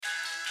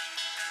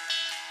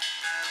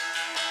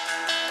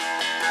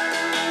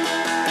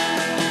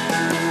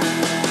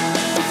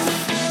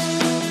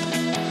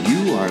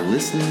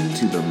listening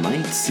to the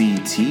Might See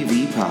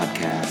TV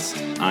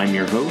podcast. I'm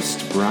your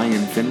host,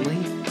 Brian Finley,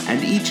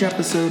 and each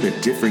episode a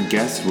different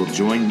guest will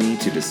join me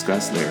to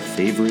discuss their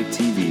favorite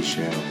TV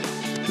show.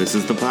 This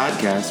is the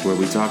podcast where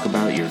we talk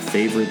about your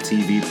favorite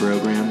TV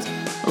programs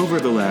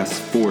over the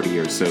last 40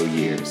 or so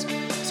years.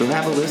 So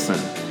have a listen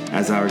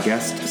as our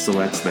guest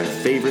selects their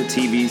favorite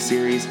TV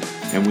series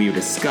and we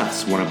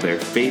discuss one of their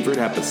favorite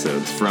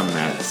episodes from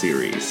that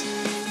series.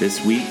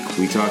 This week,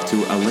 we talk to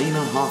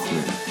Alaina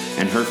Hoffman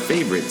and her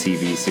favorite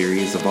TV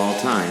series of all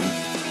time,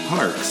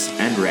 Parks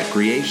and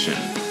Recreation.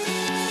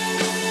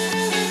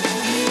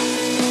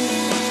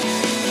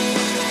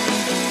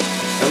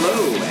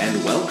 Hello,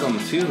 and welcome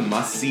to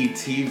Must See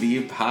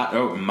TV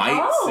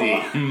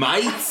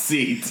Might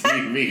See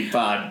TV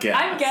podcast.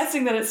 I'm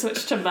guessing that it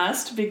switched to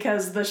must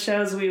because the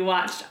shows we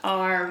watched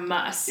are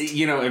must.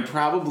 You know, it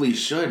probably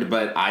should,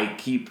 but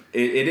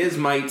it is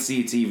Might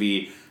See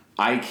TV.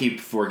 I keep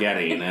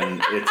forgetting,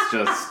 and it's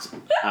just,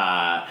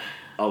 a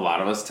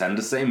lot of us tend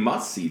to say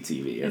must-see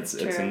TV. It's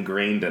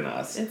ingrained in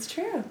us. It's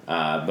true.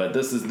 But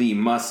this is the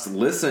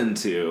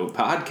must-listen-to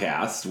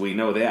podcast. We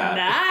know that.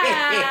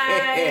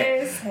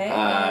 Nice!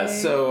 Hey.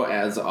 So,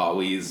 as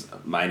always,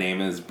 my name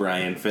is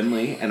Brian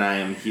Finley, and I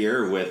am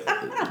here with,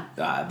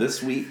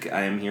 this week,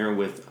 I am here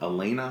with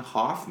Alaina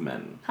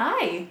Hoffman.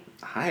 Hi.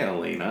 Hi,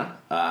 Alaina.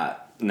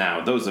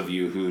 Now, those of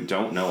you who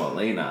don't know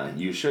Alaina,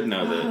 you should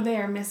know that they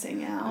are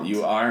missing out.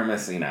 You are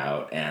missing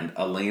out, and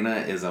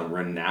Alaina is a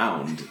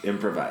renowned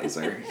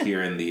improviser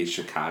here in the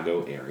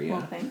Chicago area.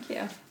 Well, thank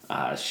you.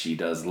 She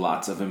does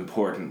lots of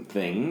important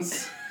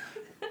things.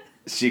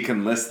 She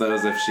can list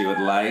those if she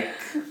would like.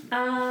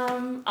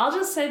 I'll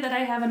just say that I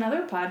have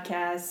another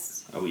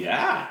podcast. Oh,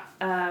 yeah?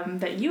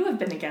 That you have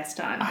been a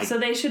guest on. So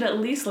they should at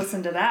least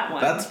listen to that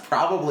one. That's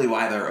probably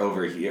why they're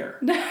over here.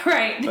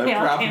 Right. They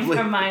all came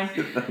from mine.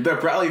 They're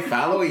probably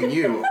following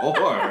you,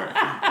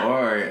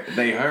 or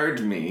they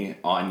heard me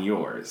on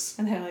yours.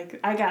 And they're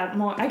like, I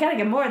gotta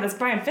get more of this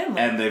Brian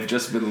Finley. And they've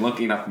just been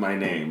looking up my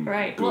name.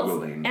 Right.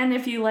 Googling. Well, and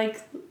if you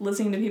like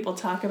listening to people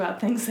talk about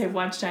things they've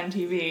watched on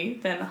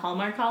TV, then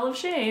Hallmark Hall of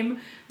Shame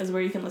is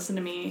where you can listen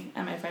to me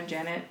and my friend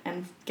Janet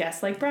and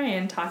guests like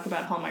Brian talk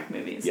about Hallmark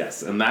movies.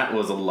 Yes, and that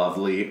was a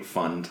lovely,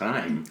 fun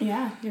time.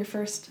 Yeah, your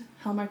first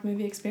Hallmark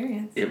movie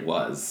experience. It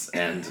was,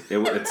 and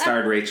it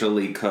starred Rachel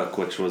Lee Cook,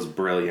 which was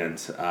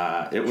brilliant.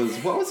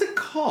 What was it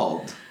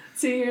called?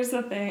 See, here's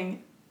the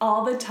thing.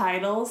 All the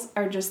titles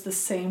are just the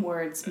same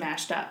words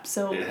mashed up.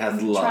 So it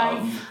has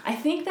love. I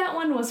think that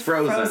one was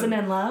Frozen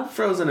in Love.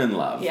 Frozen in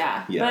Love.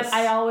 Yeah. Yes. But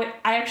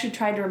I actually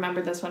tried to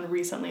remember this one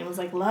recently. It was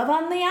like Love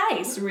on the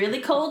Ice, really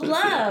cold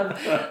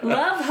love.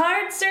 Love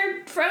hearts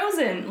are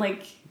frozen.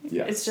 Like,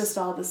 yes. It's just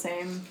all the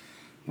same.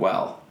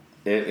 Well,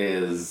 it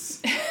is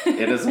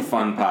a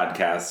fun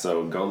podcast,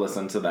 so go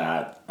listen to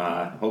that.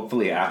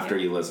 Hopefully after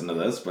you listen to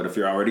this, but if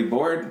you're already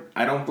bored,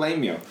 I don't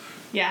blame you.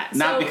 Yeah.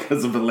 Not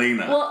because of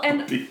Alaina. Well,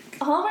 and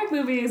Hallmark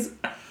movies,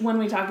 when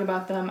we talk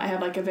about them, I have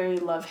like a very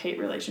love-hate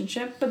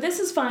relationship. But this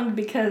is fun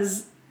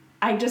because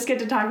I just get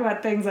to talk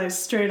about things I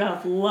straight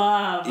up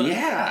love.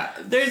 Yeah.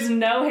 There's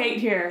no hate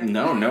here.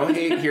 No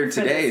hate here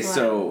today.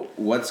 So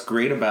what's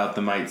great about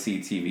the Might See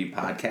TV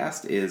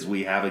podcast is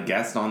we have a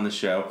guest on the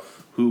show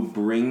who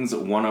brings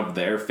one of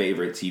their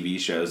favorite TV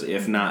shows,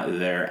 if not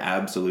their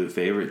absolute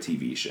favorite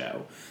TV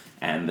show.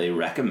 And they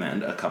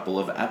recommend a couple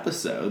of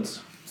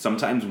episodes,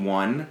 sometimes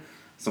one.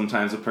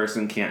 Sometimes a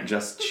person can't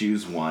just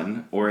choose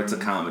one, or it's a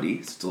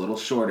comedy, so it's a little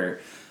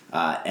shorter.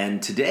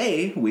 And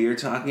today, we are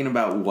talking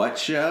about what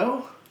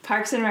show?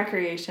 Parks and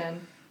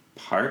Recreation.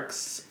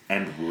 Parks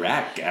and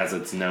Rec, as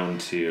it's known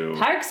to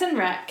Parks and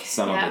Rec.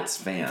 Some of its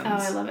fans. Oh,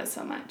 I love it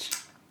so much.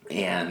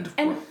 And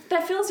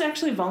that feels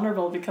actually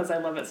vulnerable because I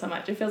love it so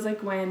much. It feels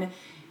like when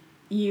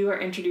you are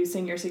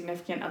introducing your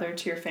significant other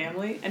to your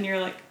family, and you're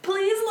like,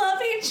 please love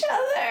each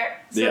other.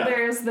 So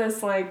there's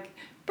this like,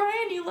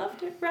 Brian, you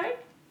loved it, right?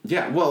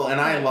 Yeah, well,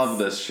 and I love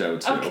this show,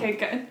 too. Okay,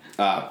 good.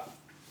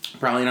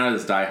 Probably not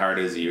as diehard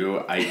as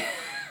you. I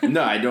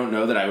don't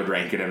know that I would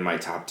rank it in my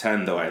top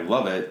 10, though I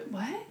love it.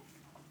 What?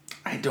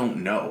 I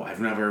don't know. I've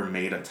never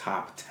made a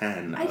top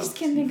 10 I just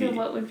can't think of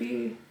what would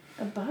be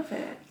above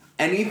it.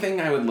 Anything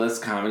I would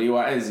list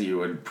comedy-wise, you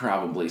would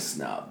probably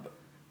snub.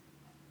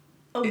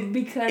 Oh,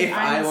 because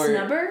I'm a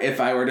snubber? If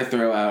I were to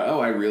throw out,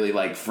 I really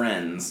like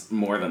Friends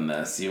more than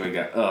this, you would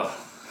go, ugh.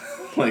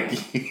 Like,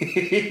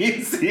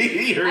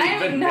 see,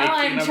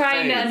 I'm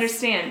trying to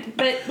understand.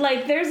 But,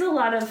 like, there's a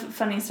lot of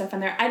funny stuff in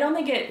there. I don't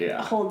think it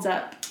holds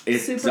up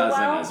super well. It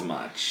doesn't as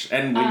much.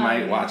 And we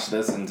might watch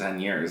this in 10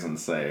 years and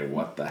say,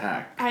 what the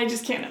heck? I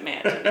just can't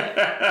imagine it.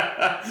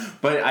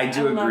 But I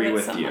do agree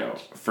with you.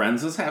 Much.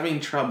 Friends is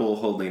having trouble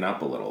holding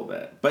up a little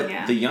bit.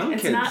 But the young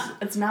kids...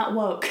 It's not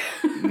woke.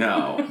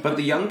 No. But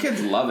the young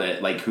kids love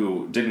it, like,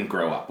 who didn't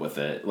grow up with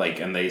it.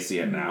 Like, and they see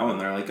it now, and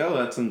they're like, oh,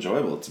 that's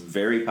enjoyable. It's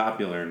very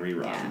popular in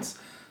reruns. Yeah.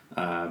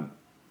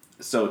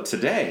 So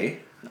today,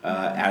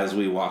 as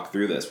we walk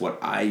through this, what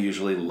I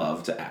usually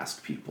love to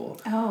ask people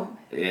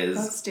is,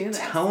 let's do this.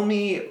 Tell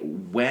me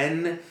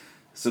when...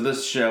 So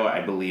this show,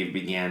 I believe,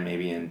 began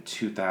maybe in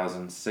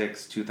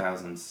 2006,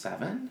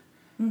 2007?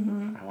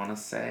 I want to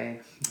say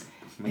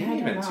maybe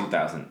even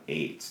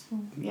 2008.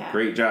 Yeah.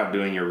 Great job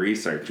doing your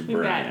research,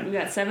 Brian. We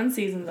got 7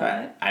 seasons of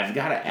it. I've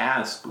got to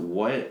ask,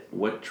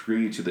 what drew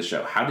you to the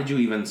show? How did you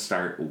even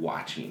start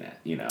watching it?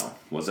 You know,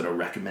 was it a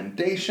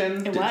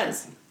recommendation? It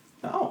was.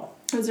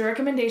 It was a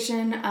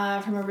recommendation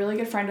from a really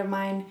good friend of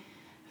mine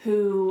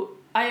who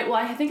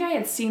I think I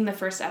had seen the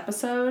first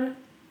episode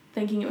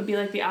thinking it would be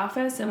like The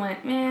Office and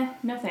went,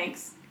 no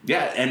thanks.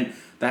 Yeah, and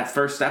that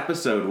first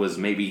episode was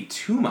maybe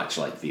too much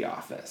like The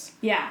Office.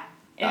 Yeah.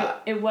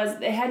 It was.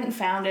 They hadn't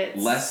found it.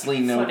 Leslie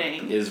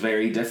Knope is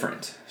very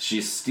different.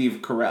 She's Steve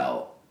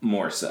Carell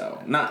more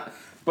so.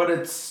 But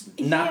it's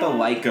not the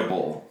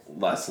likable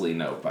Leslie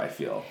Knope, I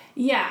feel.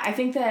 Yeah, I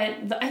think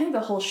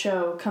the whole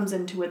show comes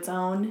into its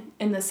own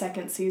in the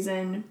second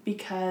season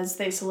because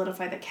they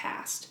solidify the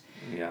cast.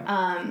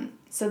 Yeah.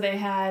 So they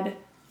had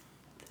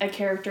a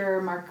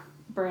character, Mark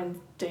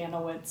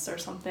Brandanowitz or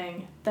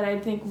something, that I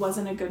think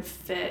wasn't a good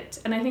fit.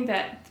 And I think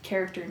that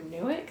character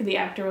knew it. The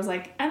actor was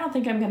like, I don't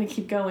think I'm going to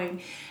keep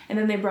going. And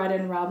then they brought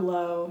in Rob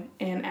Lowe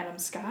and Adam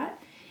Scott.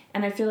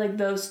 And I feel like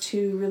those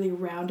two really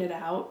rounded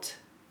out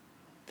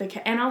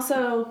and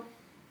also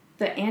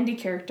the Andy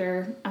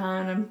character,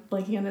 I'm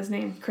blanking on his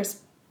name,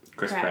 Chris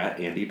Pratt,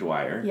 Andy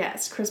Dwyer.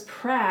 Yes, Chris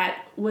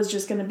Pratt was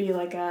just going to be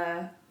like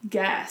a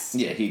guest.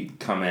 Yeah,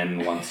 he'd come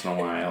in once in a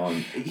while,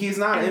 and he's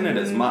not in it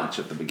as much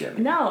at the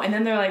beginning. No, and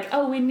then they're like,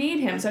 oh, we need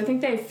him. So I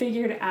think they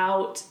figured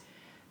out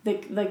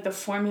the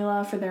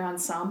formula for their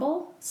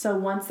ensemble. So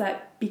once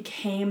that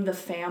became the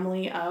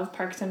family of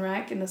Parks and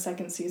Rec in the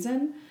second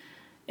season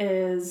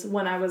is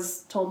when I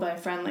was told by a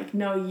friend, like,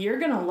 no, you're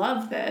going to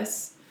love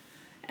this.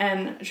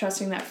 And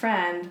trusting that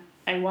friend,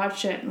 I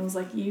watched it and was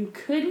like, you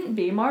couldn't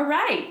be more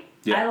right.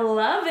 Yeah. I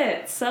love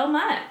it so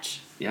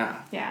much.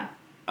 Yeah. Yeah.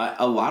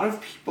 A lot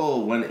of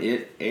people, when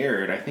it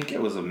aired, I think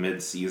it was a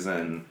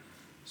mid-season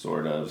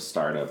sort of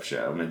startup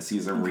show,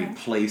 mid-season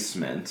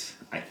replacement,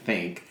 I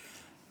think.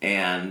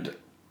 And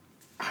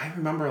I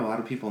remember a lot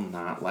of people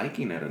not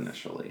liking it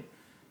initially.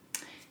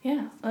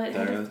 Yeah.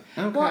 Okay.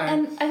 Well,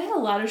 and I think a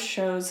lot of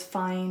shows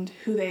find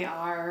who they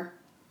are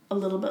a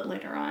little bit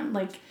later on.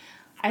 Like,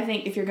 I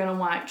think if you're going to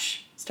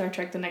watch Star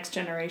Trek The Next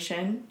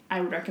Generation, I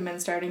would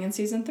recommend starting in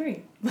season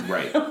 3.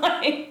 Right.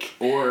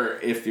 Or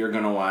if you're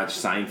going to watch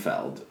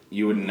Seinfeld,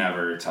 you would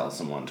never tell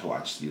someone to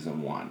watch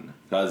season 1.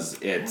 Because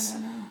it's...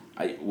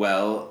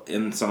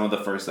 in some of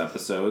the first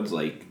episodes,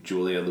 like,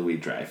 Julia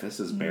Louis-Dreyfus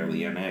is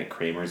barely in it.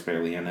 Kramer's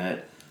barely in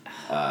it.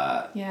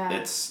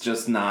 It's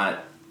just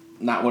not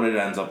what it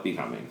ends up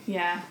becoming.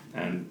 Yeah.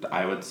 And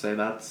I would say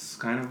that's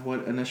kind of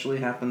what initially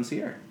happens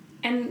here.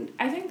 And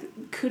I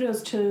think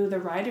kudos to the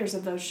writers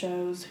of those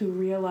shows who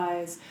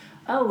realize,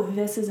 oh,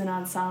 this is an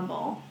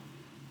ensemble.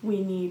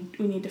 We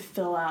need to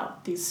fill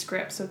out these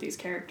scripts with these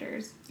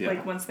characters. Yeah.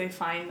 Like once they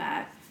find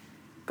that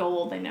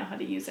gold, they know how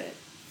to use it.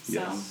 So,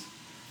 yes.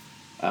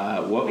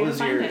 What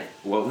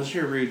was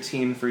your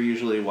routine for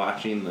usually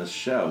watching this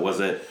show?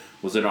 Was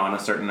it on a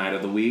certain night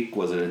of the week?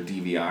 Was it a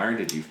DVR?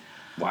 Did you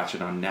watch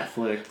it on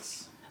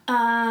Netflix?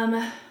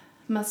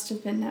 Must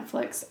have been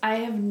Netflix. I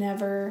have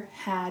never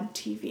had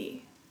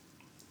TV.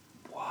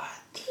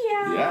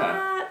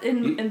 Yeah.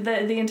 In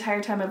the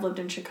entire time I've lived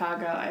in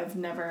Chicago, I've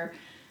never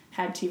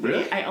had TV.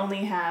 Really? I only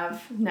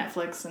have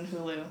Netflix and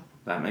Hulu.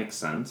 That makes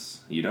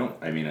sense. You don't.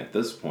 I mean, at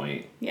this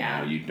point, you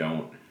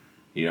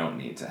don't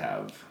need to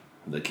have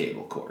the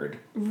cable cord.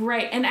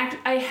 Right, and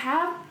I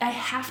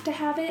have to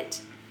have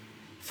it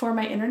for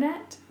my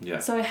internet. Yeah.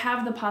 So I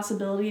have the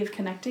possibility of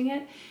connecting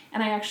it,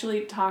 and I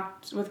actually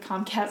talked with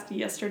Comcast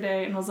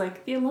yesterday and was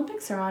like, the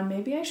Olympics are on.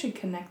 Maybe I should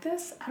connect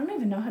this. I don't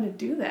even know how to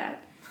do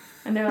that,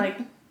 and they're like,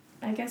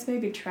 I guess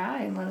maybe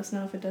try and let us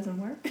know if it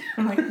doesn't work.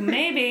 I'm like,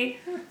 maybe.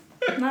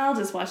 No, I'll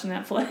just watch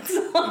Netflix.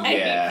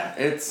 Yeah,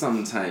 it's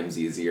sometimes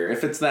easier.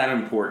 If it's that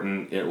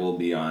important, it will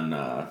be on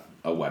a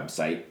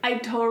website. I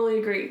totally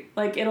agree.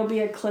 Like, it'll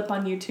be a clip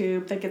on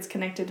YouTube that gets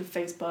connected to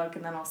Facebook,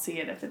 and then I'll see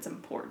it if it's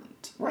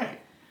important.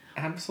 Right.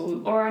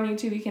 Absolutely. Or on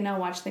YouTube, you can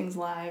now watch things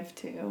live,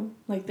 too.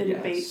 Like the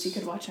debates you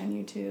could watch on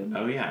YouTube.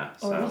 Oh, yeah.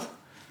 Or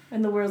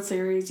in the World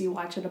Series, you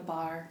watch at a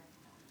bar.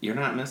 You're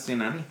not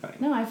missing anything.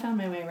 No, I found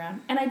my way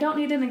around. And I don't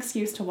need an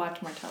excuse to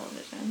watch more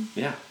television.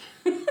 Yeah.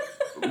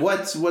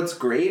 What's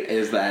great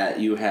is that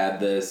you had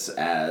this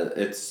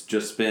it's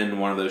just been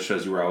one of those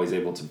shows you were always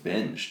able to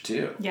binge,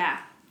 too. Yeah.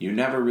 You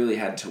never really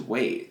had to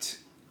wait.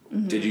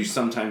 Mm-hmm. Did you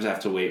sometimes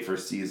have to wait for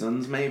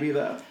seasons, maybe,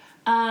 though?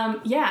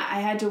 Yeah, I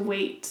had to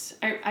wait.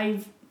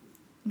 I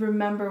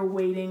remember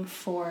waiting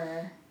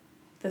for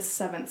the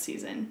 7th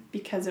season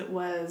because it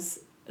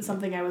was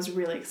something I was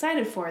really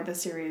excited for, the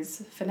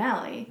series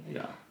finale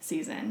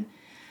season.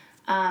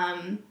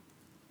 And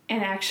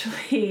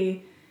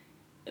actually,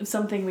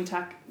 something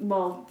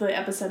the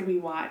episode we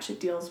watch, it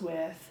deals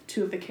with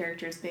 2 of the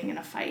characters being in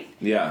a fight.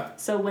 Yeah.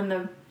 So when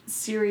the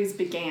series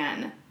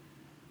began,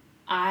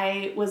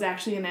 I was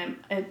actually in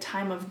a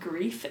time of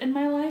grief in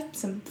my life.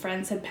 Some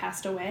friends had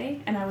passed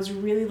away, and I was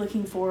really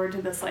looking forward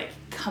to this, like,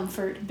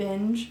 comfort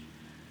binge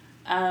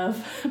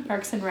of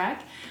Parks and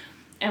Rec.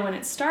 And when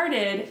it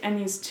started, and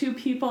these two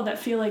people that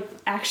feel like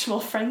actual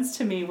friends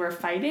to me were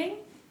fighting,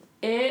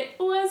 it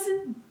was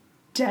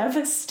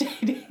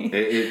devastating.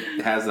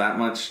 It has that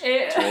much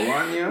toll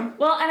on you?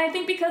 Well, and I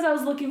think because I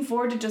was looking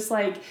forward to just,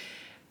 like,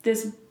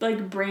 this,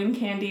 like, brain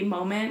candy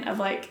moment of,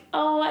 like,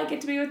 oh, I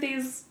get to be with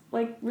these,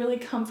 like, really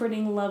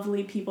comforting,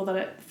 lovely people that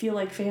I feel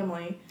like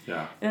family.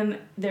 Yeah. And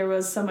there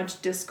was so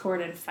much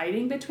discord and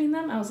fighting between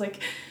them. I was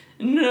like,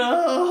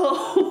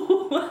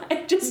 no,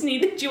 I just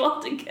needed you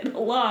all to get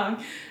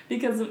along.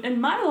 Because in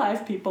my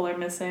life, people are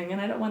missing, and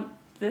I don't want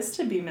this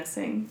to be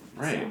missing.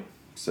 Right.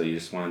 So you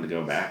just wanted to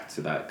go back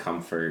to that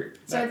comfort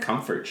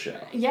show.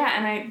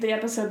 Yeah, and the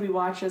episode we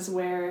watch is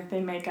where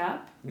they make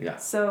up. Yeah.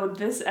 So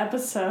this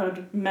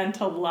episode meant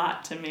a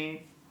lot to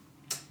me.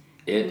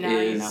 It now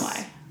is. You know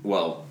why.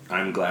 Well,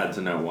 I'm glad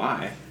to know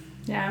why.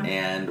 Yeah.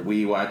 And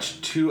we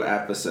watched 2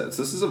 episodes.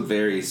 This is a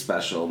very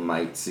special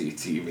Might See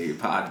TV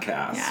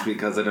podcast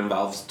because it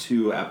involves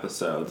 2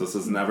 episodes. This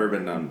has never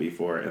been done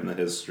before in the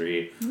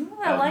history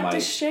I like to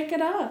shake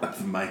it up.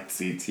 Of Might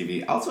See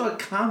TV. Also, a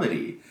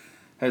comedy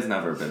has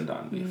never been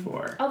done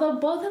before. Although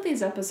both of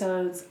these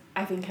episodes,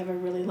 I think, have a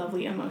really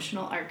lovely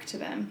emotional arc to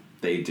them.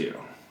 They do.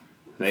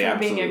 They For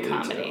absolutely being a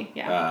comedy, do.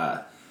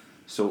 yeah.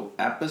 So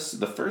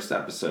the first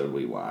episode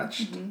we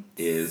watched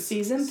is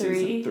Season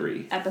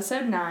 3,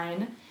 Episode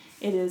 9.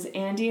 It is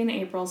Andy and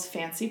April's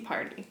Fancy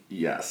Party.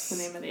 Yes.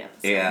 That's the name of the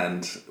episode.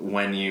 And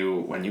when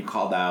you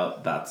called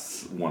out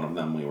that's one of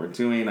them we were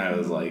doing, I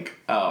was like,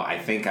 oh, I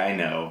think I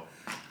know.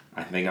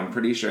 I think I'm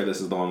pretty sure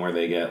this is the one where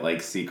they get,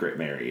 like, secret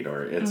married,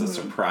 or it's a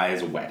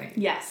surprise wedding.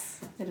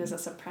 Yes, it is a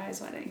surprise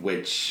wedding.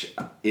 Which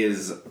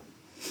is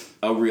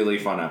a really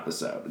fun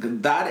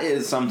episode. That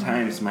is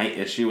sometimes my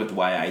issue with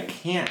why I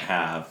can't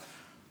have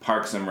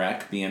Parks and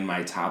Rec be in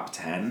my top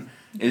 10,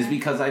 is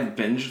because I've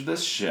binged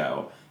this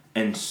show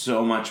and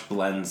so much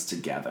blends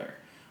together.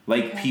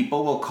 Like,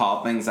 people will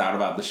call things out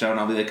about the show, and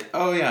I'll be like,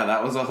 oh yeah,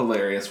 that was a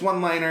hilarious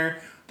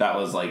one-liner, that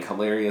was, like,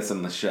 hilarious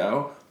in the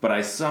show, but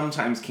I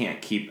sometimes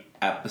can't keep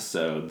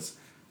episodes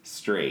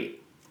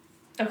straight.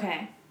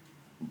 Okay.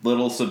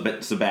 Little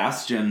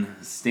Sebastian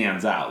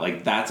stands out.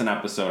 Like, that's an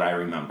episode I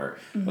remember.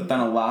 But then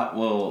a lot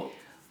will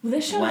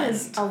this show blend.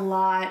 has a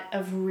lot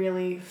of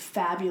really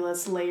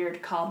fabulous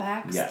layered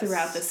callbacks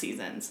throughout the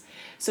seasons.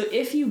 So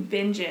if you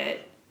binge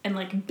it, and,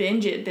 like,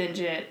 binge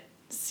it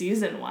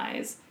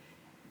season-wise,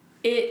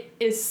 it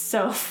is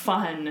so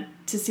fun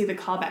to see the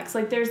callbacks.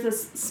 Like, there's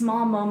this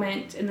small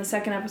moment in the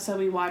second episode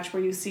we watch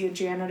where you see a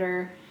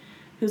janitor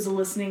who's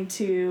listening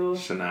to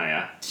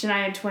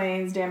Shania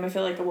Twain's Damn I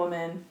Feel Like a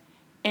Woman.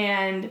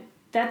 And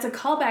that's a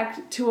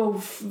callback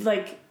to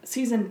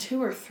season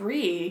 2 or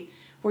 3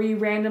 where you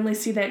randomly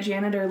see that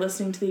janitor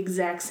listening to the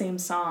exact same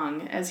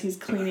song as he's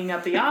cleaning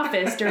up the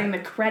office during the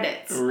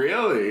credits.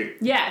 Really?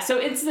 Yeah, so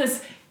it's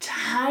this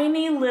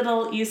tiny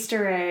little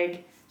Easter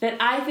egg that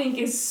I think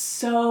is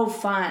so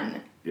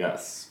fun.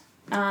 Yes.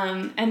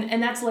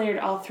 And that's layered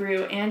all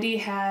through. Andy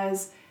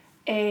has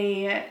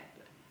a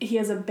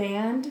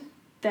band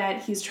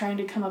that he's trying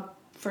to come up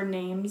for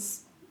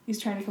names. He's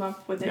trying to come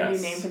up with a new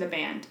name for the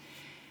band.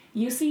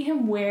 You see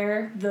him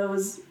wear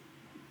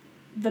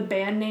the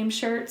band name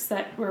shirts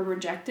that were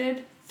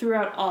rejected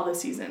throughout all the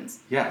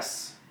seasons.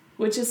 Yes.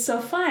 Which is so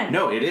fun.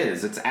 No, it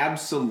is. It's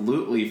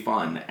absolutely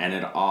fun, and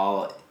it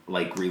all,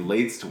 like,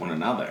 relates to one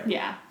another.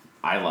 Yeah.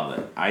 I love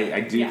it.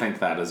 I do think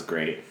that is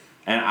great.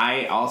 And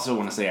I also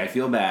want to say I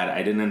feel bad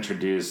I didn't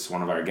introduce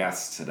one of our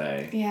guests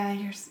today. Yeah,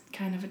 you're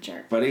kind of a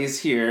jerk. But he's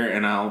here,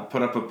 and I'll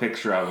put up a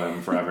picture of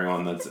him for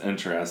everyone that's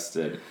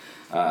interested.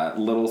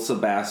 Little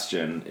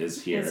Sebastian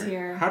is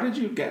here. How did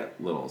you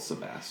get Little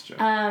Sebastian?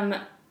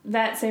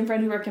 That same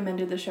friend who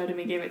recommended the show to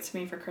me gave it to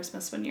me for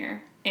Christmas one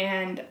year.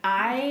 And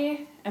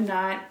I am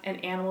not an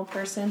animal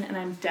person, and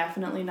I'm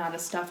definitely not a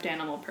stuffed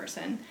animal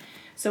person.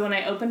 So when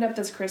I opened up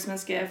this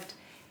Christmas gift,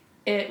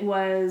 it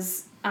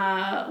was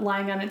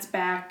lying on its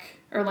back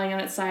or laying on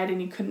its side,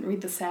 and you couldn't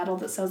read the saddle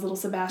that says Little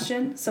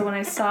Sebastian. So when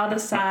I saw the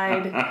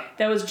side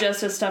that was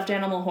just a stuffed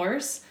animal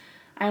horse,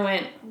 I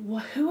went,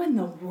 who in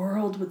the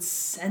world would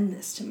send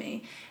this to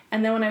me?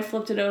 And then when I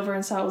flipped it over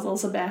and saw it was Little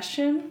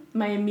Sebastian,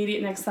 my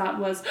immediate next thought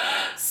was,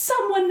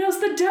 someone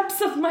knows the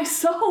depths of my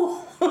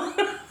soul.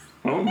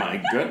 Oh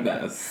my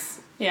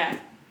goodness. Yeah,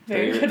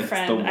 very good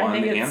friend. The one I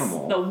think it's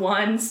animal. the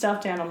one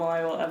stuffed animal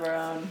I will ever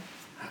own.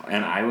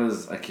 And I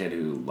was a kid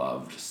who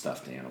loved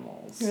stuffed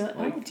animals. Really?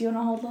 Like, do you want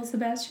to hold Little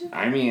Sebastian?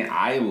 I mean,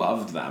 I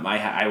loved them.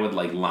 I would,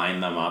 like, line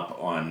them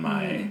up on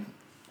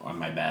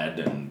my bed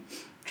and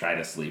try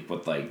to sleep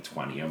with, like,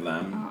 20 of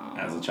them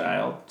as a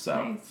child.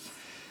 So, nice.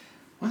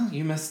 Well,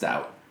 you missed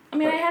out. I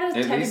mean, but I had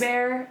a teddy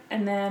bear,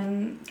 and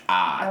then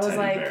I was teddy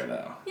like, bear,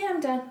 though. yeah, I'm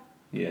done.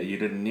 Yeah, you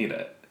didn't need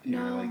it. You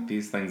were No. like,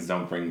 these things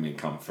don't bring me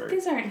comfort.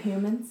 These aren't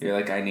humans. You're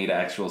like, I need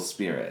actual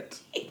spirit.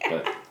 Yeah,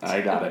 But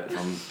I got it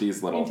from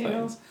these little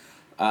things.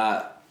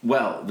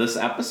 Well, this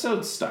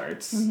episode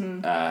starts.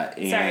 And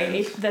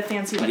Sorry, the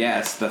fancy wedding.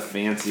 Yes, the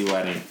fancy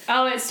wedding.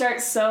 Oh, it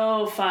starts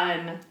so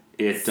fun.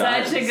 It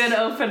does. Such a good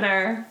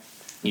opener.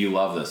 You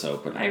love this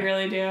opener. I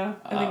really do.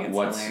 I think it's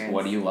hilarious.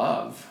 What do you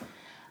love?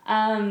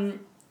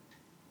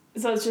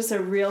 So it's just a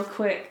real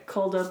quick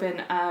cold open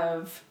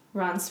of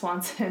Ron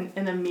Swanson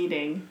in a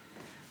meeting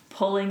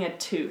pulling a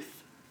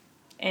tooth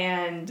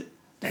and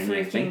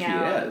freaking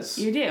out. He is.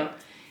 You do.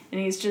 And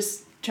he's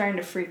just trying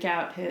to freak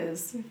out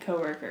his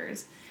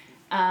coworkers.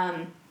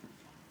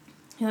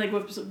 He like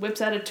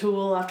whips out a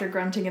tool after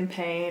grunting in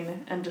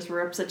pain and just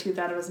rips a tooth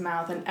out of his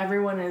mouth, and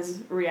everyone is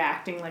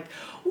reacting like,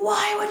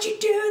 why would you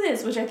do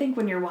this? Which I think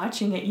when you're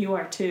watching it, you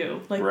are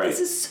too. Like, right.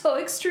 This is so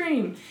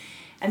extreme.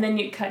 And then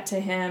you cut to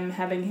him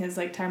having his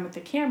like time with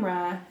the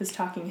camera, his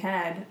talking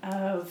head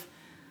of,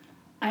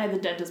 I had the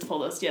dentist pull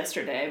this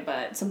yesterday,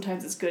 but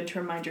sometimes it's good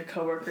to remind your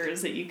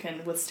coworkers that you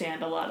can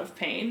withstand a lot of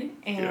pain.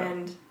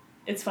 And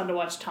it's fun to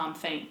watch Tom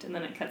faint, and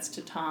then it cuts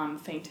to Tom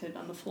fainted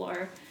on the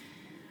floor.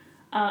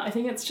 I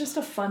think it's just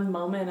a fun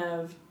moment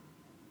of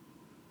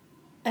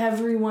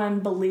everyone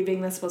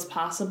believing this was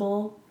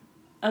possible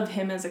of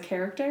him as a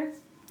character,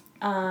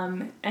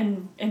 and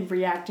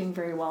reacting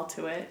very well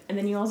to it. And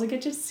then you also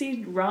get to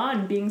see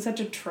Ron being such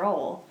a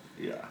troll.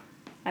 Yeah.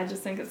 I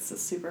just think it's a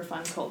super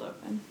fun cold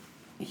open.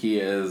 He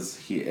is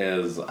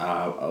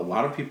a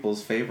lot of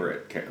people's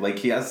favorite. Like,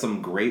 he has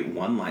some great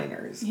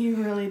one-liners. He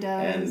really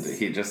does. And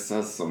he just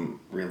says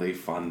some really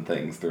fun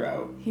things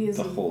throughout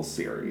the whole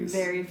series.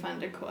 Very fun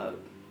to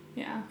quote.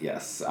 Yeah.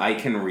 Yes, I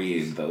can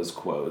read those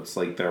quotes.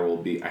 Like, there will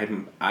be,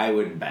 I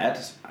would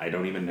bet, I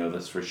don't even know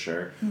this for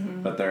sure,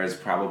 but there is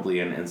probably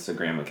an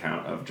Instagram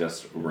account of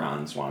just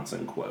Ron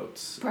Swanson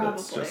quotes. Probably.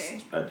 It's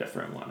just a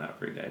different one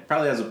every day.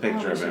 Probably has a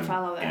picture of him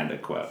and a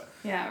quote.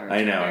 Yeah, or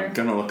I know, Twitter. I'm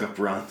going to look up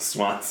Ron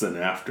Swanson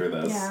after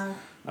this. Yeah.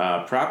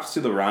 Props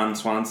to the Ron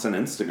Swanson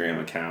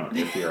Instagram account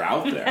if you're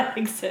out there. That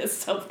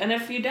exists. And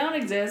if you don't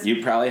exist,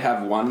 you probably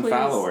have one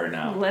follower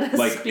now. Let us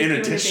like in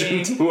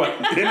addition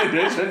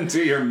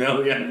to your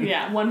million.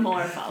 Yeah, one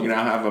more follower. You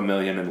now have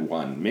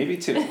 1,000,001, maybe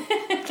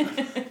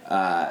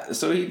 2.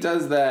 So he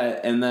does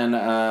that, and then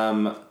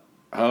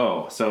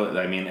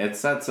it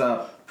sets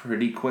up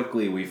pretty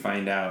quickly. We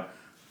find out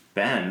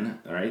Ben,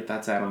 right?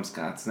 That's Adam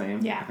Scott's name.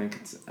 Yeah. I think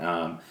it's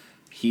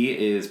he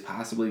is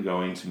possibly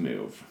going to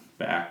move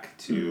back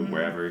to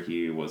wherever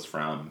he was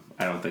from.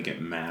 I don't think it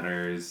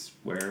matters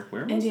where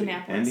was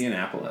Indianapolis.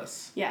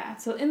 Indianapolis. Yeah,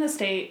 so in the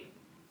state,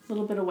 a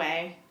little bit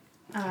away.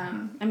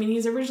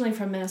 He's originally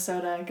from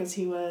Minnesota because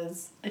he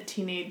was a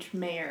teenage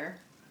mayor.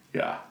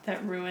 Yeah.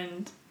 That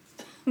ruined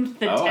the town.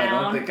 Oh, I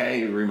don't think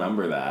I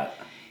remember that.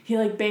 He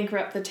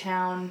bankrupt the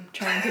town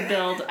trying to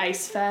build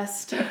Ice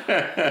Fest,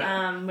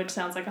 which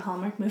sounds like a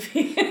Hallmark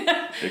movie.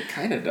 It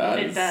kind of does.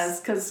 It does,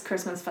 because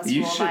Christmas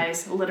Festival of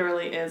Ice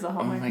literally is a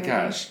Hallmark movie. Oh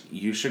my gosh,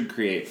 you should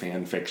create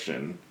fan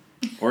fiction,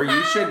 or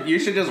you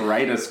should just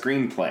write a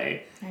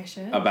screenplay. I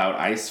should about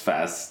Ice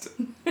Fest.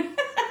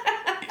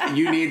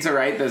 You need to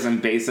write this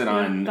and base it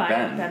on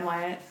Ben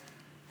Wyatt.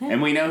 And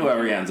we know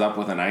whoever ends up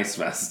with an Ice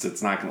Fest,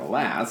 it's not going to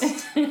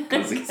last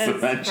because he's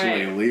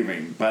eventually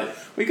leaving. But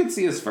we could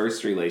see his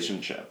first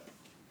relationship.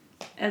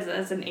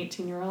 As an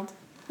 18-year-old?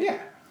 Yeah.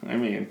 I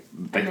mean,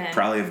 they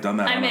probably have done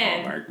that on a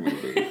Hallmark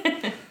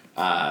movie.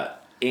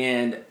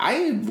 And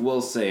I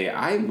will say,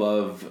 I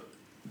love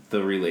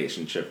the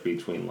relationship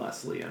between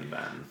Leslie and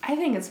Ben. I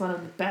think it's one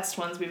of the best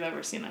ones we've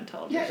ever seen on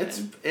television. Yeah,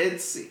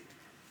 it's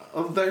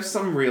there's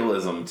some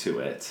realism to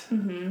it.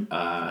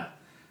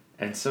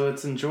 And so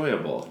it's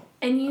enjoyable.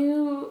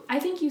 And I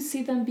think you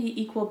see them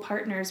be equal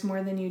partners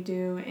more than you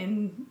do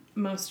in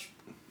most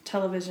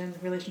television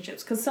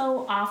relationships. Because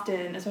so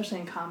often, especially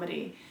in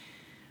comedy,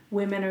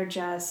 women are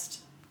just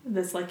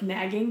this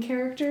nagging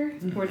character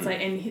where it's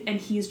and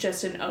he's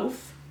just an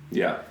oaf.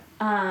 Yeah.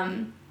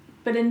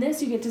 But in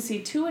this, you get to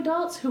see two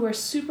adults who are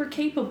super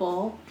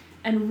capable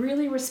and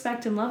really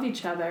respect and love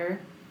each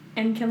other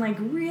and can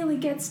really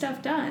get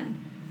stuff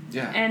done.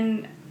 Yeah.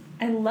 And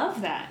I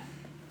love that.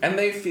 And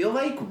they feel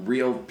like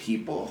real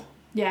people.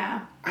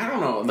 Yeah. I don't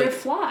know. They're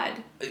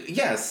flawed.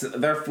 Yes,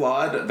 they're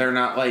flawed. They're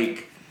not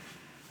I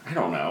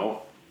don't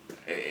know.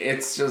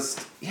 It's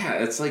just,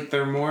 it's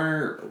they're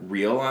more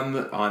real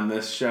on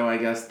this show, I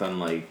guess,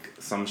 than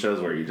some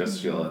shows where you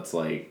just feel it's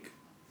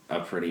a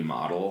pretty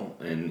model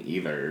in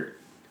either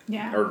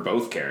or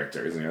both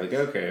characters, and you're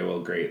okay, well,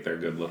 great, they're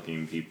good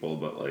looking people,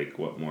 but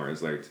what more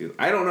is there to?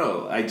 I don't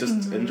know. I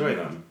just enjoy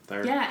them.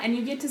 And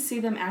you get to see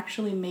them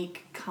actually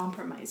make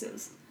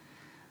compromises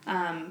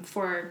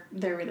for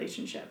their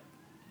relationship.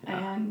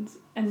 And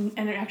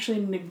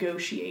actually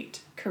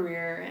negotiate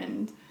career,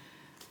 and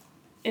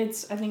I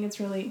think it's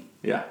really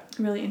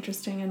really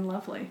interesting and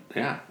lovely.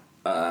 Yeah.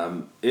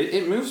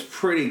 It moves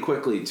pretty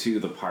quickly to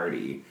the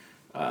party.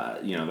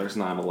 There's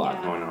not a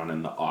lot going on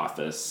in the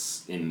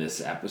office in this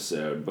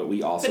episode, but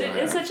we also But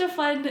it is such a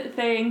fun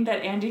thing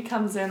that Andy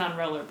comes in on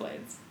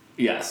rollerblades.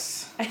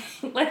 Yes.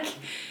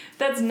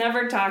 That's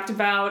never talked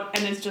about,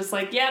 and it's just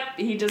yep,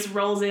 he just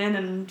rolls in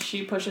and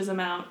she pushes him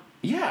out.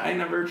 Yeah, I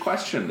never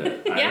questioned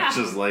it. I was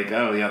just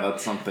oh yeah,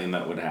 that's something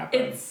that would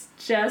happen. It's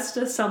just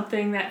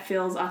something that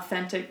feels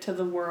authentic to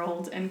the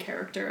world and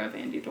character of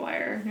Andy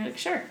Dwyer. And you're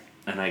sure.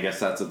 And I guess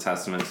that's a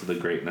testament to the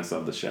greatness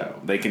of the show.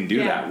 They can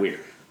do that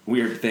weird.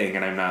 weird thing,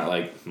 and I'm not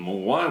like, well,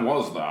 why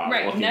was that?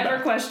 Right, never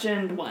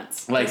questioned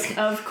once. Like, just,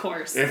 of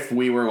course. If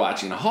we were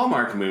watching a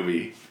Hallmark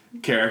movie,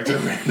 character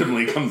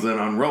randomly comes in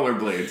on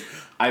rollerblades,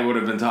 I would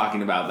have been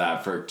talking about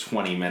that for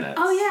 20 minutes.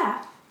 Oh,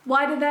 yeah.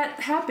 Why did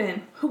that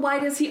happen? Why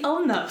does he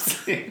own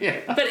those?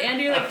 Yeah. But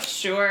Andy, you're like,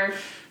 sure,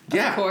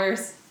 of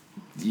course.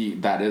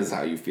 That is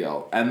how you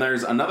feel. And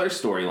there's another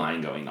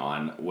storyline going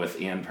on with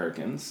Ann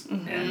Perkins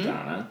and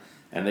Donna.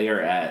 And they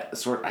are at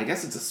I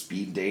guess it's a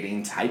speed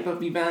dating type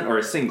of event or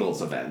a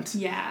singles event.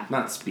 Yeah.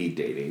 Not speed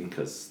dating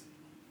because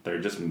they're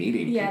just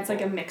meeting people. It's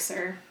like a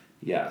mixer.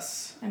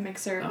 Yes. A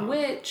mixer,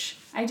 which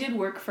I did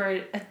work for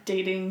a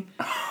dating.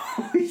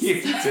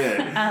 You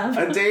did.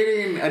 A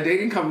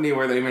dating company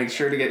where they make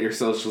sure to get your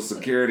social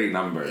security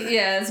number.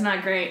 Yeah, it's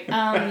not great.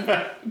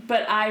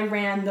 But I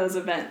ran those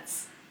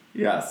events.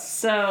 Yes.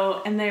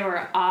 So, and they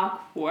were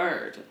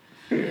awkward.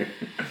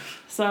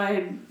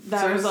 So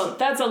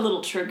that's a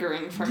little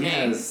triggering for me.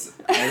 Yes,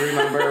 I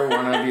remember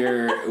one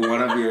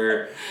of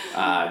your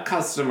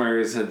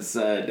customers had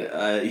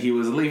said he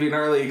was leaving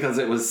early because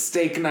it was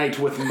steak night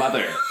with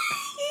mother.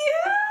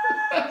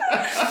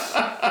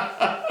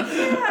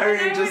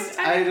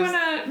 I don't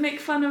want to make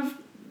fun of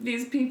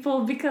these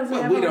people because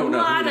I have a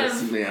lot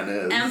of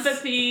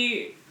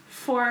empathy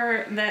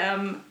for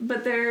them,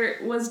 but there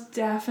was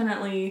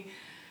definitely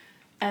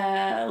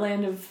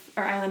Island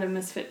of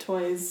Misfit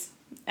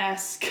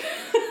Toys-esque.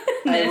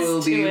 I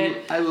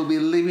will be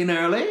leaving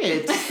early.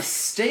 It's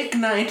steak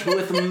night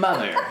with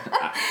mother.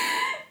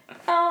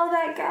 Oh,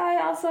 that guy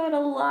also had a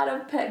lot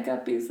of pet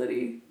guppies that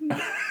he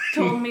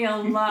told me a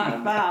lot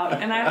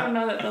about, and I don't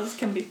know that those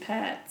can be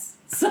pets.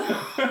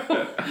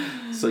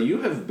 So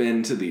you have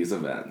been to these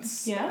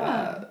events.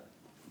 Yeah.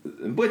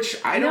 Which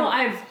I don't... No,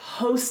 I've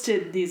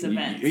hosted these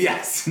events.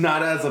 Yes,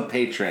 not as a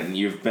patron.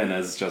 You've been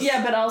as just...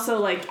 Yeah, but also,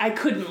 like, I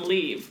couldn't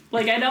leave.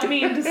 Like, I don't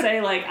mean to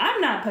say, like,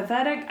 I'm not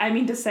pathetic. I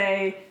mean to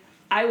say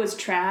I was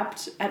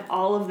trapped at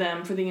all of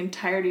them for the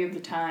entirety of the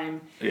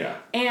time. Yeah.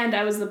 And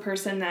I was the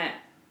person that,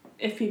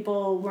 if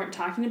people weren't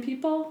talking to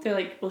people, they're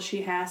like, well,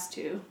 she has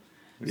to.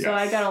 Yes. So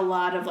I got a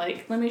lot of,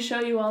 like, let me show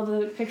you all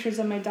the pictures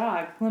of my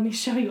dog. Let me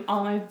show you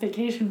all my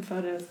vacation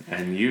photos.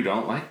 And you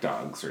don't like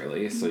dogs,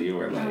 really, so you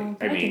were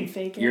like, I mean,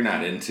 fake it. You're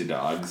not into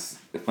dogs.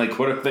 Like,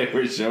 what if they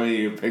were showing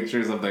you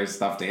pictures of their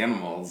stuffed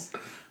animals?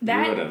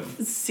 That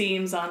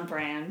seems on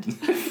brand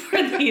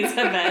for these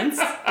events.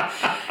 And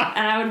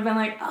I would have been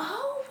like,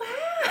 oh,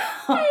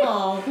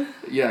 wow.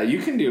 Yeah, you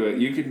can do it.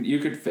 You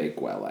could fake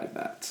well, I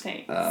bet.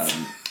 Thanks.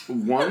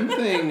 One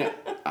thing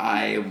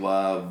I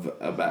love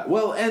about...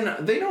 Well,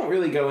 and they don't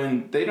really go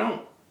in...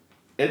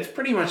 It's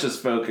pretty much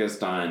just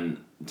focused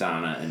on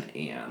Donna and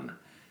Anne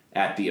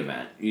at the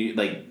event. You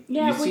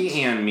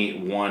see Anne meet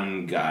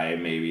one guy,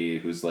 maybe,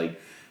 who's, like,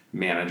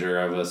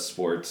 manager of a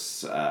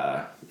sports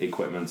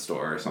equipment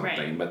store or something.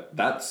 Right. But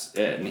that's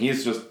it. And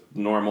he's just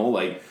normal,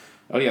 like,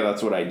 oh, yeah,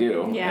 that's what I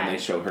do. Yeah. And they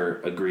show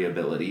her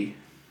agreeability.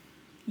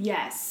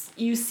 Yes.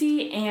 You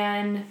see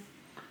Anne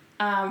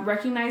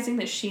recognizing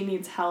that she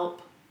needs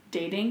help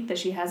dating, that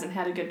she hasn't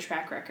had a good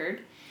track record,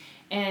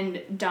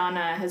 and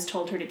Donna has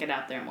told her to get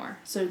out there more.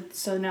 So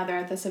now they're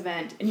at this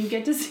event, and you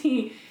get to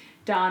see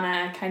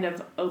Donna kind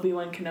of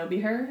Obi-Wan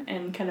Kenobi her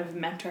and kind of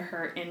mentor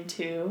her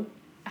into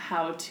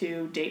how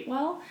to date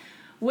well,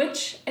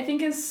 which I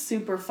think is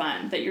super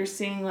fun, that you're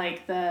seeing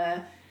like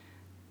the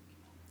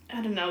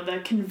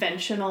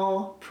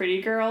conventional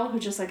pretty girl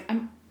who's just like,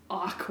 I'm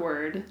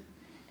awkward,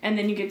 and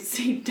then you get to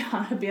see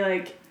Donna be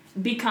like,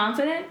 be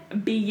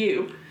confident, be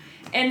you.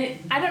 And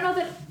I don't know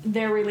that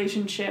their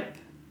relationship,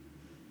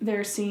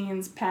 their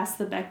scenes pass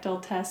the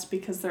Bechdel test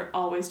because they're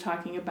always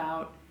talking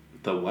about...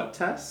 The what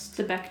test?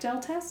 The Bechdel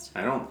test.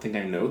 I don't think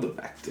I know the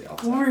Bechdel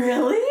test.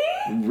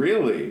 Really?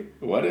 Really?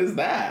 What is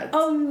that?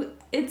 Oh,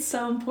 it's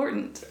so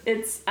important.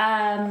 It's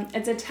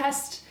a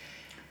test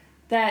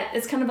that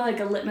it's kind of like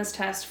a litmus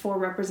test for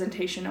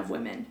representation of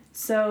women.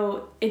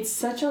 So it's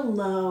such a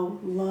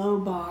low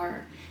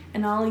bar.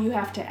 And all you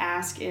have to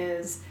ask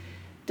is,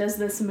 does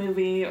this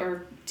movie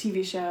or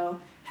TV show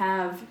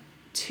have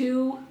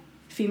two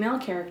female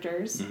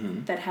characters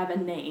that have a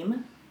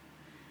name?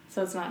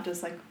 So it's not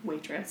just like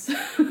waitress,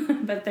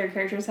 but their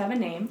characters have a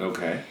name.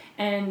 Okay.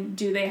 And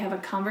do they have a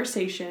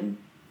conversation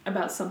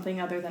about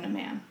something other than a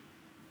man?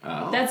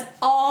 Oh. That's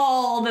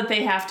all that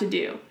they have to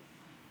do.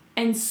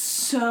 And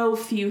so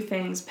few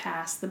things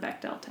pass the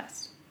Bechdel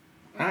test.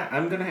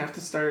 I'm going to have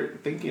to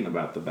start thinking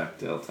about the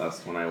Bechdel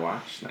test when I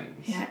watch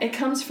things. Yeah, it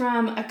comes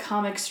from a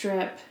comic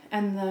strip,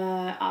 and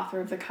the author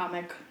of the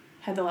comic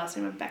had the last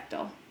name of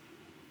Bechdel.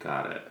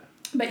 Got it.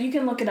 But you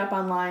can look it up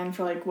online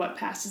for, like, what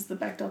passes the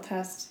Bechdel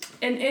test.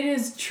 And it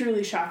is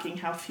truly shocking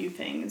how few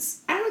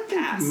things I would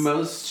think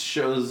most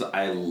shows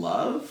I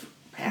love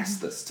pass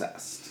this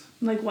test.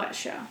 Like what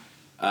show?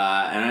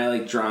 And I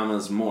like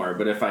dramas more,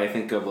 but if I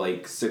think of,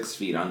 like, 6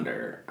 Feet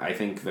Under, I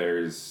think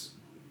there's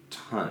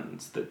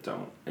tons that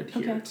don't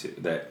adhere to,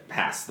 that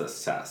pass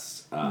this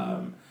test.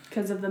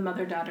 Because of the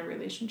mother-daughter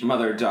relationship.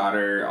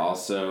 Mother-daughter,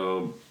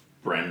 also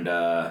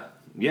Brenda.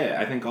 Yeah,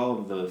 I think all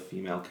of the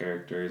female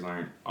characters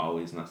aren't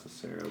always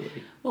necessarily.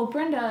 Well,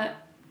 Brenda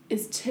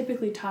is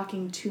typically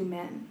talking to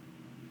men,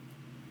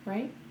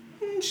 right?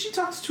 She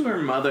talks to her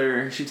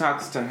mother. She'll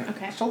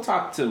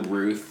talk to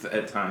Ruth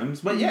at times.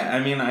 But yeah,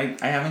 I mean, I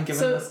haven't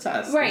given this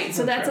test. Right,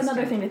 so that's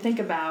another thing to think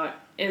about,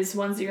 is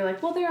ones that you're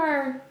like, well, there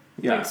are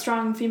like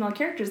strong female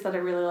characters that I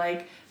really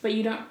like, but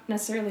you don't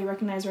necessarily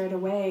recognize right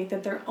away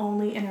that they're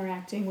only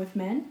interacting with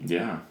men.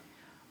 Yeah.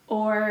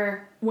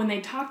 Or when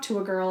they talk to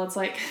a girl, it's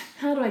like,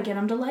 how do I get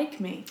them to like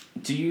me?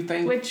 Do you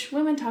think... Which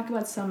women talk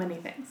about so many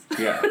things.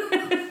 Yeah.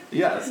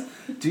 Yes.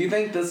 Do you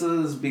think this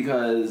is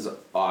because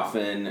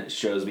often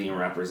shows being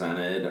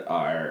represented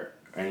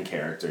and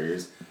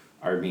characters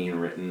are being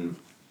written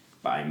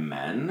by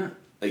men?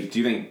 Like, do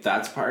you think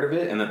that's part of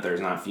it, and that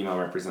there's not female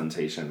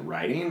representation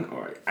writing?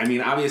 Or, I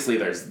mean, obviously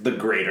there's the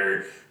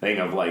greater thing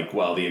of, like,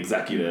 well, the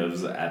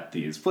executives at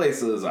these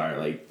places are,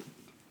 like,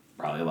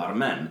 probably a lot of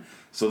men.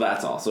 So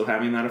that's also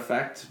having that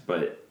effect,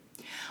 but...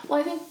 Well,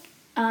 I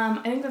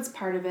think that's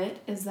part of it,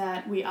 is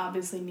that we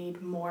obviously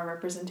need more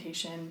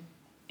representation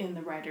in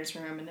the writer's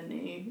room and in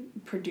the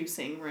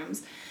producing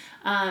rooms,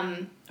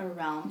 or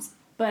realms.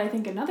 But I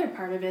think another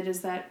part of it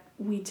is that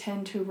we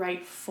tend to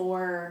write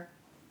for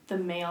the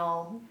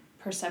male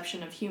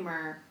perception of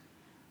humor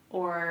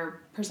or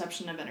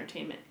perception of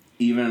entertainment.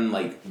 Even,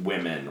 like,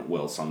 women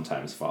will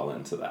sometimes fall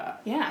into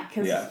that. Yeah,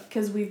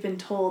 because we've been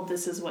told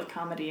this is what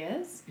comedy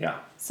is. Yeah.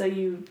 So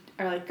you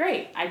are like,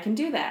 great, I can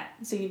do that.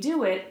 So you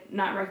do it,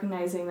 not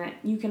recognizing that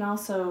you can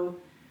also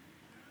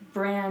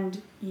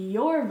brand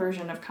your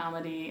version of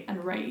comedy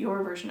and write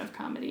your version of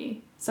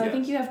comedy. So I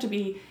think you have to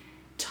be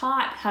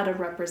taught how to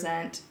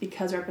represent,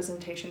 because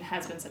representation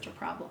has been such a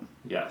problem.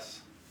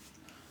 Yes.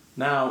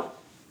 Now,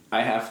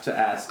 I have to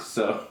ask,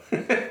 so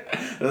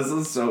this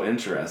is so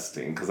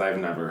interesting because I've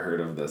never heard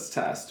of this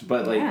test,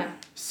 but like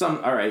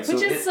all right,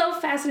 which is so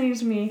fascinating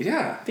to me.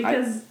 Yeah,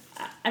 because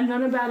I've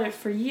known about it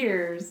for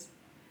years,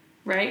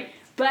 right?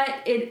 But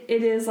it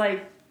is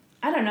like,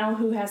 I don't know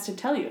who has to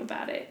tell you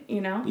about it.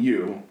 You know,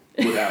 you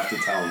would have to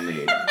tell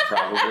me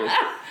probably.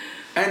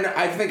 And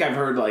I think I've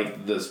heard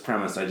like this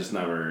premise. I just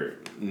never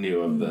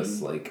knew of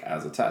this like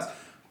as a test.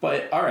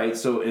 But all right,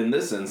 so in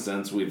this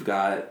instance, we've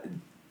got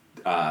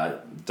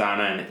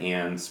Donna and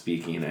Anne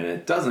speaking, and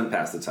it doesn't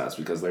pass the test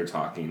because they're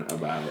talking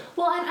about...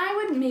 Well, and I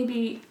would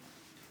maybe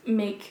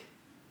make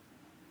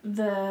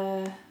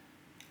the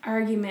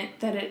argument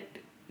that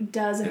it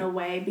does in a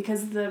way,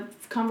 because the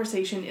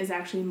conversation is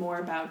actually more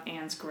about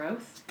Anne's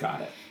growth.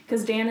 Got it.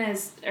 Because Donna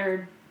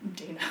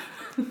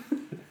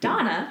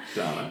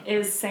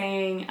is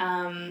saying,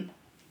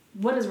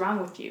 what is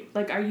wrong with you?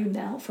 Like, are you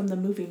Nell from the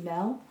movie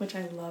Nell? Which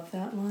I love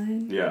that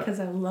line. Yeah. Because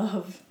I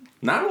love...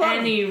 Not a lot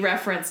any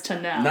reference to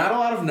Nell. Not a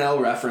lot of Nell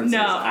references.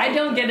 No, I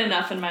don't get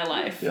enough in my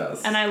life.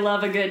 Yes. And I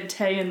love a good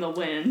Tay in the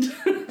Wind.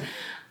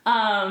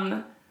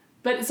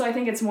 But so I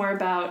think it's more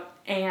about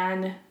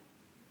Anne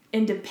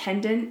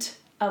independent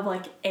of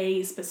like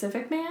a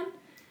specific man.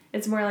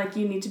 It's more like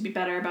you need to be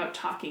better about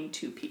talking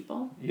to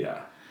people.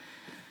 Yeah.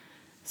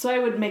 So I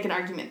would make an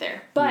argument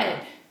there.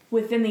 But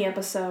within the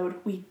episode,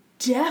 we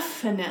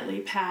definitely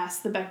pass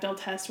the Bechdel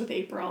test with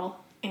April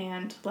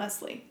and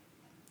Leslie.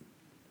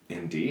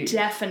 Indeed.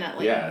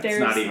 Definitely. Yeah, it's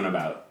not even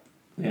about...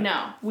 Yeah.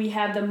 No. We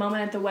had the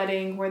moment at the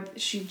wedding where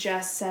she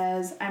just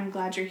says, I'm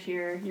glad you're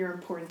here, you're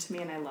important to me,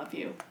 and I love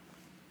you.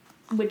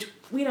 Which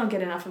we don't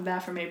get enough of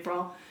that from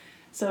April.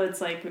 So it's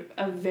like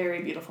a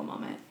very beautiful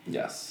moment.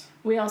 Yes.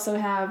 We also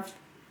have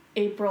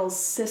April's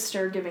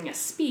sister giving a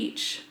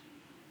speech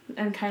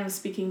and kind of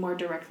speaking more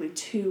directly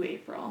to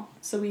April.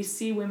 So we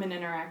see women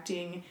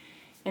interacting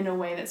in a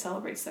way that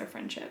celebrates their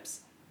friendships.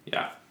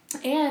 Yeah.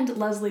 And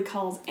Leslie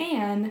calls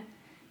Anne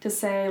to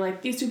say,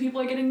 like, these two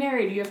people are getting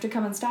married, you have to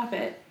come and stop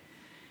it.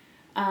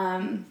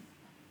 And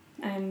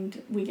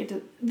we get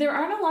to... There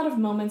aren't a lot of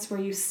moments where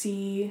you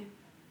see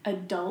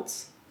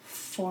adults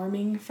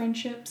forming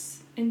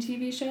friendships in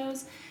TV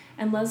shows.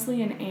 And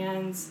Leslie and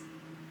Anne's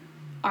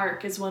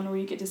arc is one where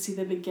you get to see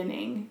the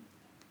beginning.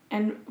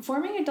 And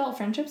forming adult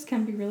friendships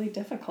can be really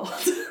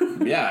difficult.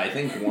 Yeah, I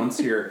think once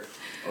you're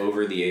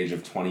over the age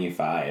of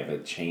 25,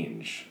 it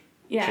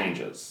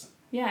changes.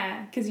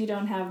 Yeah, because you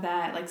don't have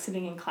that, like,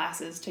 sitting in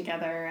classes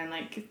together and,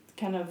 like,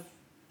 kind of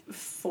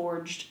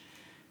forged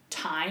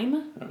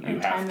time. You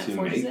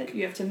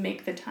have to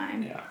make the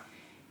time. Yeah.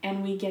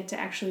 And we get to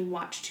actually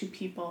watch two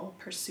people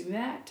pursue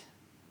that,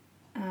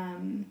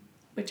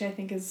 which I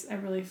think is a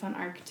really fun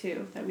arc,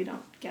 too, that we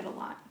don't get a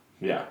lot.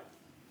 Yeah.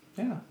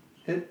 Yeah.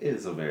 It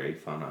is a very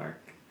fun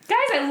arc.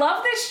 Guys, I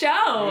love this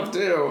show. Me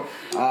too.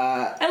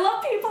 I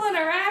love people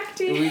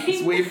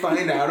interacting. We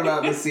find out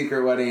about the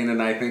secret wedding,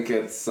 and I think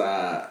it's...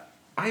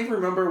 I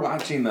remember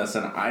watching this,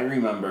 and I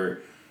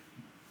remember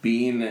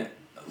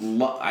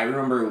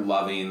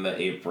loving the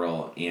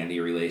April-Andy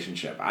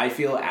relationship. I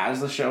feel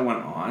as the show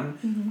went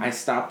on, I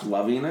stopped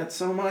loving it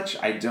so much.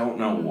 I don't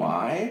know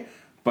why,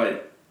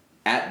 but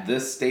at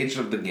this stage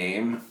of the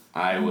game,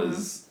 I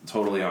was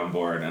totally on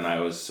board, and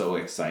I was so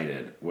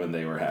excited when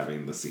they were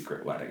having the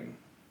secret wedding.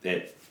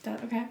 That's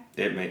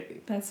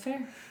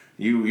fair.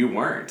 You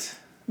weren't.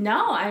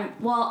 No,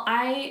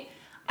 I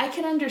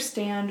can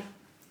understand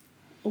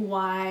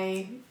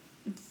why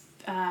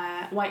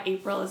why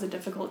April is a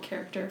difficult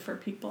character for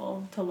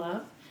people to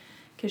love,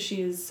 because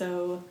she is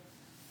so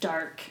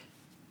dark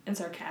and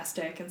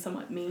sarcastic and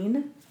somewhat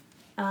mean.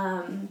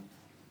 I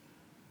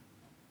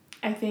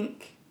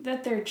think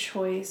that their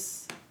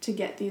choice to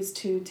get these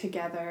two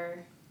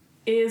together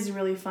is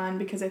really fun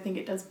because I think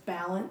it does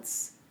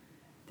balance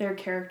their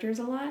characters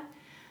a lot.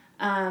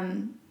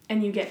 And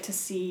you get to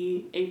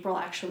see April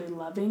actually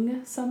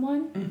loving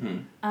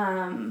someone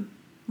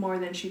more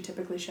than she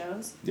typically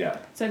shows. Yeah.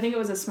 So I think it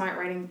was a smart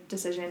writing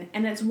decision.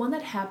 And it's one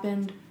that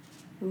happened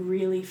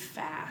really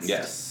fast.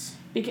 Yes.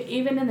 Because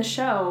even in the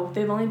show,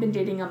 they've only been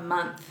dating a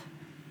month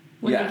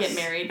when they get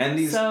married.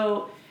 And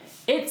so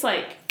it's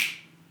like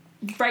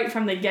right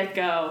from the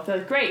get-go, they're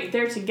like, great,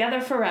 they're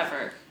together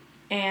forever.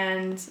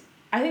 And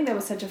I think that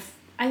was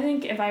I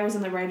think if I was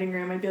in the writing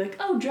room, I'd be like,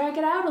 oh, drag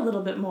it out a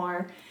little bit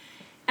more.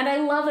 And I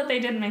love that they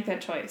didn't make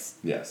that choice.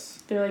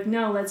 Yes. They're like,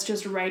 no, let's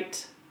just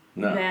write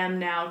them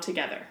now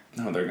together.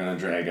 No, they're going to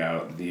drag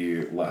out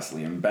the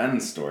Leslie and Ben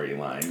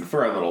storyline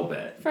for a little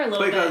bit.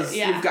 Because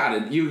you've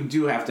got it. You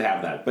do have to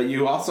have that. But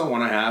you also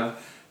want to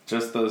have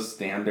just those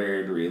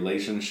standard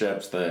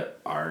relationships that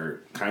are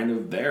kind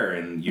of there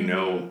and you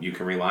know you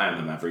can rely on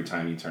them every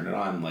time you turn it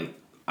on. Like,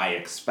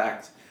 I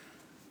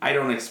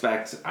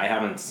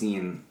haven't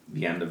seen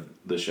the end of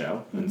the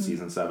show in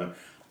season 7.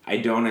 I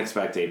don't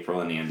expect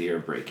April and Andy are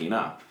breaking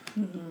up.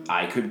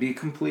 I could be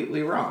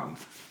completely wrong.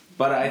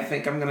 But I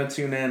think I'm going to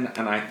tune in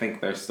and I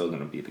think they're still going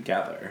to be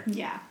together.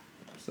 Yeah.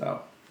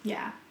 So.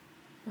 Yeah.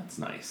 That's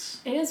nice.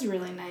 It is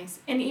really nice.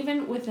 And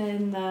even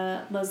within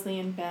the Leslie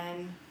and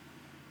Ben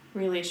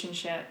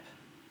relationship,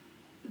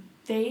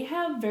 they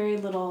have very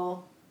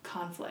little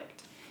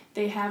conflict.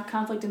 They have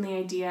conflict in the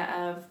idea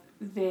of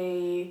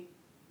they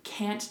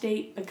can't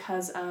date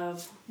because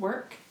of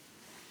work,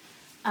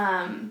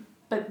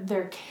 but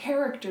their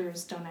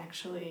characters don't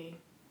actually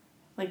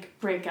like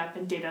break up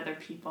and date other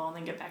people and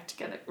then get back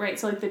together, right?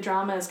 So like the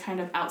drama is kind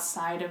of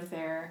outside of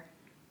their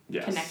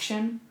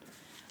connection,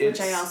 which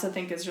I also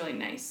think is really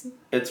nice.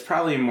 It's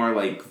probably more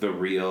like the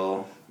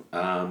real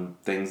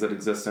things that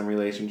exist in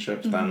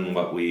relationships than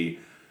what we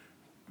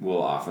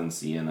will often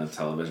see in a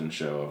television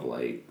show of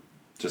like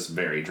just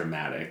very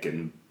dramatic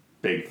and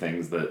big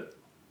things that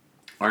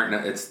aren't.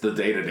 It's the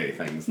day-to-day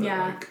things that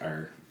like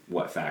are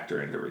what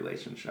factor into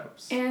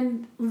relationships.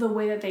 And the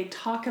way that they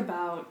talk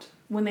about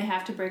when they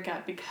have to break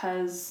up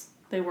because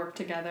they work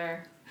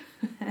together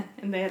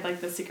and they had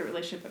like the secret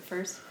relationship at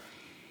first.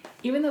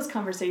 Even those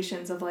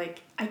conversations of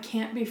like, I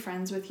can't be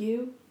friends with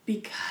you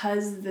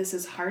because this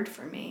is hard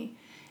for me,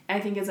 I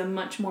think is a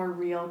much more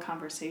real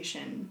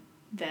conversation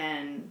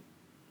than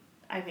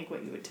I think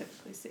what you would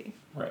typically see.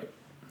 Right.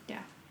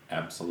 Yeah.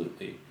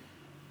 Absolutely.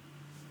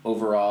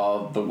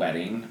 Overall, the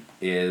wedding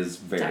is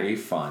very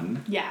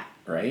fun. Yeah.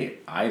 Right?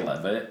 I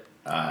love it.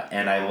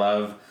 And I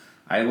love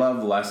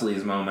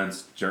Leslie's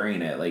moments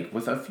during it, like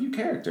with a few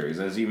characters,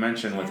 as you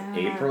mentioned, with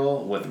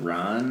April, with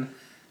Ron,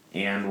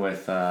 and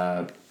with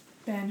Ben.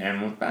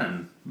 And with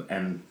Ben.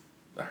 And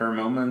her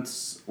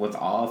moments with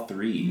all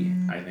three,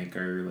 I think,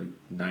 are like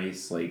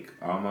nice, like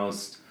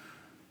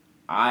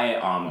I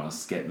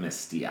almost get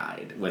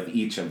misty-eyed with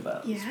each of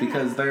those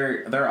because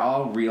they're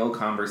all real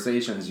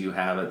conversations you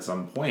have at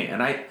some point.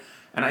 And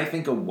I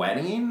think a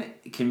wedding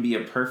can be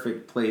a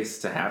perfect place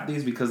to have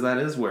these because that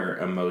is where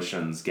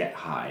emotions get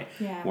high.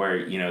 Yeah. Where,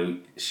 you know,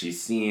 she's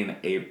seen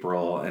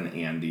April and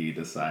Andy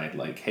decide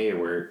like, hey,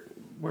 we're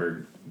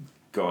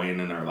going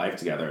in our life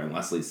together and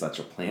Leslie's such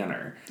a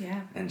planner. Yeah.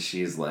 And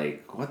she's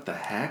like, what the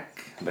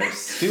heck? They're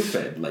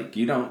stupid. Like,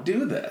 you don't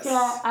do this.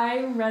 Well, I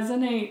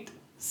resonate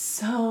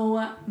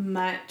so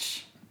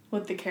much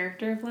with the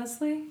character of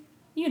Leslie.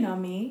 You know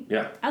me.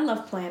 Yeah. I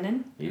love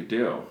planning. You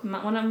do.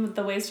 One of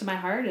the ways to my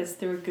heart is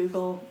through a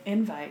Google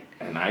invite.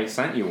 And I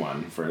sent you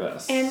one for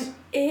this. And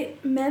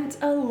it meant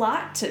a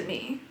lot to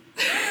me.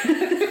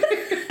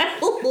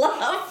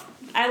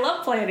 I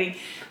love planning.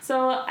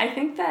 So I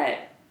think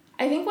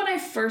when I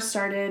first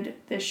started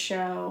this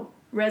show,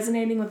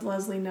 resonating with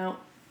Leslie Knope,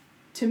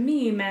 to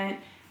me meant,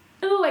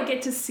 ooh, I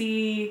get to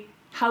see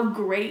how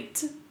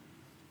great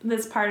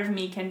this part of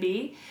me can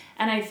be.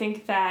 And I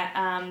think that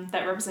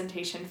that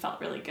representation felt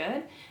really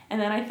good.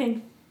 And then I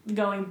think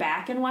going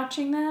back and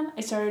watching them,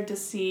 I started to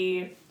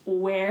see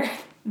where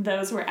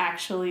those were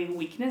actually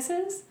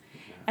weaknesses.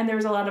 And there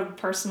was a lot of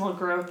personal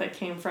growth that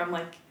came from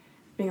like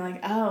being like,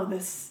 oh,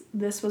 this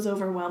was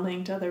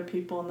overwhelming to other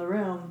people in the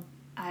room.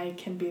 I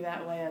can be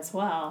that way as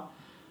well.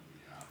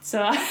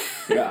 So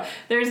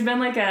there's been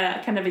like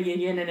a kind of a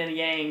yin and a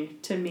yang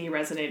to me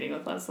resonating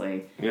with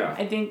Leslie. Yeah.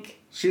 I think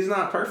she's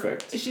not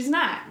perfect. She's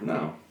not.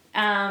 No.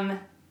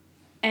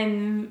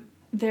 And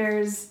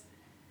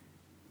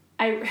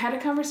I had a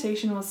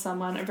conversation with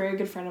someone, a very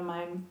good friend of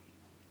mine,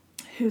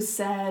 who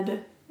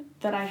said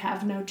that I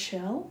have no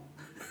chill.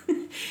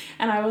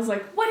 And I was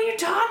like, what are you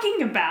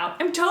talking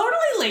about? I'm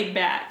totally laid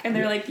back. And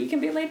they're like, you can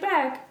be laid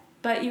back,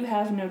 but you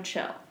have no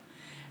chill.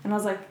 And I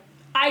was like,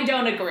 I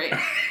don't agree.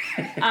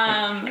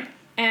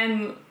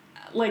 And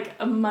like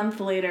a month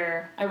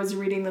later, I was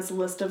reading this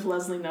list of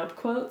Leslie Knope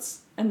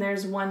quotes, and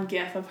there's one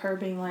gif of her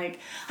being like,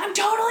 I'm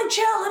totally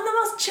chill, I'm the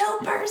most chill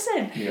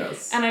person.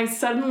 Yes. And I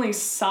suddenly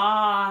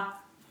saw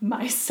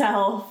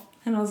myself,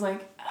 and I was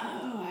like,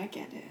 oh, I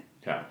get it.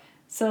 Yeah.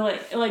 So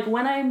like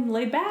when I'm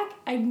laid back,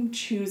 I'm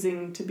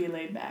choosing to be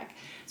laid back.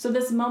 So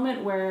this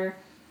moment where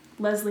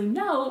Leslie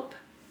Knope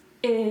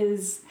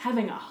is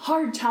having a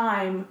hard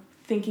time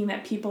thinking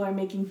that people are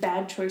making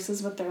bad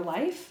choices with their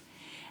life,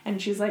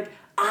 and she's like,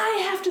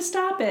 I have to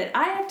stop it.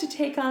 I have to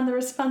take on the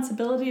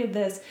responsibility of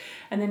this.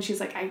 And then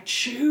she's like, I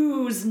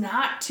choose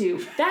not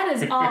to. That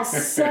is all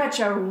such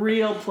a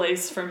real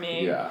place for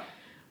me. Yeah.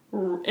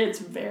 It's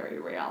very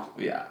real.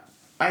 Yeah.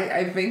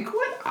 I think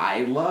what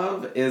I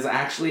love is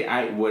actually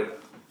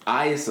what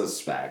I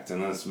suspect,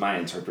 and that's my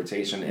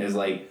interpretation, is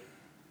like,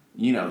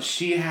 you know,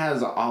 she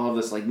has all of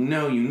this, like,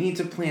 no, you need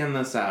to plan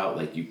this out.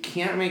 Like, you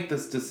can't make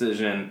this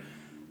decision.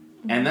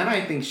 And then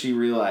I think she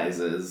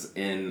realizes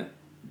in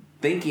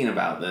thinking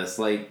about this,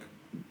 like,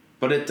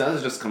 but it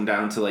does just come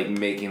down to, like,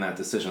 making that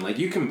decision. Like,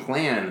 you can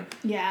plan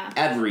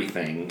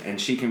everything, and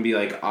she can be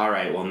like, all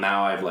right, well,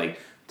 now I've, like,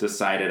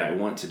 decided I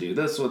want to do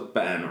this with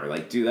Ben, or,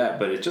 like, do that.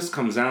 But it just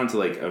comes down to,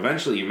 like,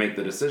 eventually you make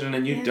the decision,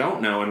 and you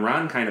don't know. And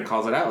Ron kind of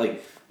calls it out,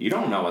 like, you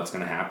don't know what's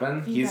going to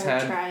happen. He's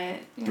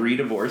had 3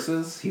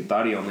 divorces. He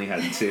thought he only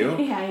had 2.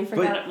 Yeah, he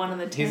forgot one of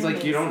the 2. He's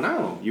like, you don't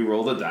know. You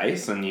roll the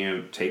dice and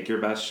you take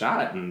your best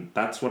shot. And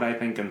that's what I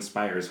think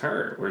inspires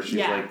her, where she's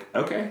like,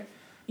 okay.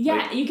 Yeah,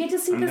 like, you get to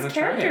see this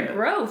character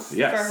growth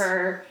for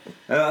her.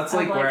 And that's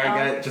like where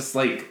I get just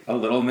like a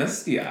little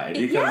misty-eyed,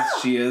 because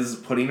she is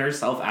putting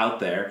herself out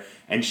there,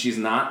 and she's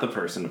not the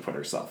person to put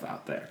herself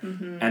out there.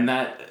 Mm-hmm. And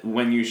that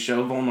when you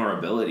show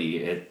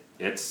vulnerability,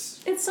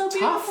 it's so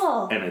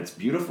beautiful. And it's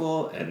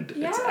beautiful, and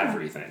it's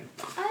everything.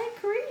 I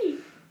agree.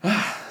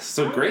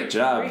 So great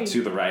job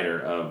to the writer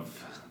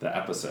of the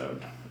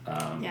episode.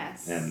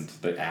 And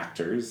the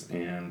actors,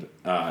 and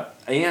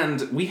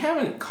we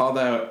haven't called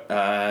out,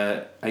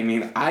 I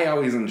mean, I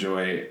always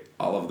enjoy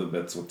all of the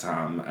bits with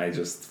Tom. I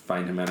just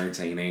find him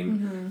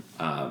entertaining.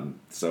 Mm-hmm.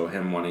 So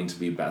him wanting to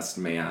be best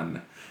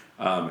man,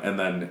 and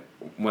then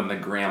when the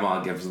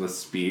grandma gives the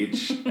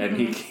speech and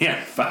he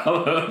can't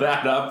follow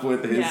that up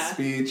with his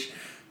speech,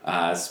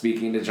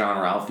 speaking to John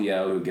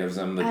Ralphio, who gives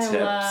him the tips.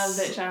 I love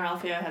that John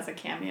Ralphio has a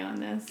cameo in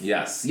this.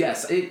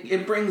 Yes,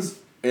 it brings,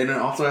 and it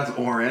also has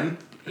Oren.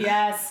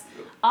 Yes.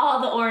 All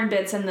the Oren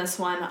bits in this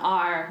one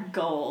are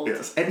gold.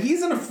 Yes. And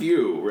he's in a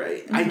few,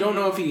 right? Mm-hmm. I don't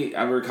know if he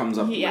ever comes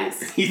up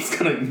Yes. He's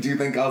gonna... Do you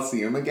think I'll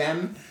see him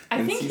again?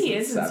 I think he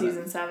is in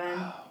season 7.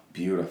 Oh,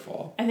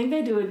 beautiful. I think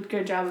they do a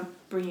good job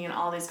of bringing in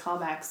all these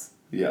callbacks.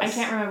 Yes. I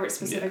can't remember it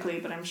specifically,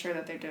 but I'm sure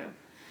that they do.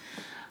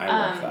 I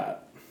love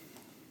that.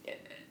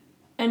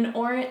 And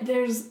Oren...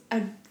 There's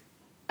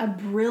a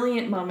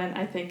brilliant moment,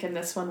 I think, in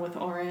this one with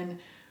Oren,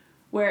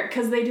 where,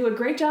 because they do a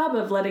great job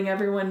of letting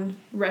everyone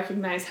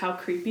recognize how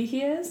creepy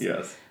he is.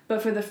 Yes.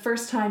 But for the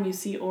first time, you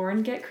see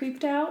Oren get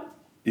creeped out.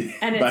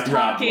 And it's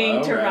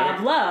talking to right?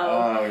 Rob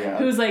Lowe,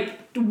 who's like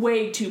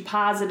way too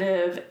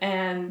positive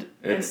and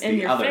it's in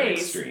your other face.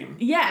 Extreme.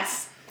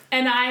 Yes.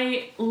 And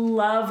I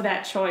love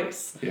that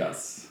choice.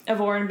 Yes. Of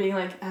Oren being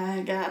like,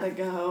 I gotta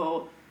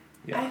go.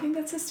 Yeah. I think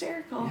that's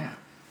hysterical.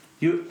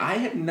 Yeah. I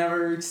had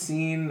never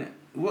seen...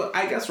 Well,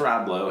 I guess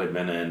Rob Lowe had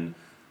been in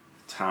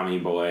Tommy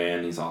Boy,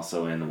 and he's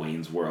also in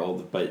Wayne's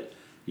World, but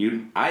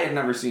I had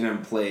never seen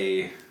him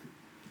play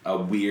a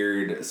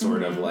weird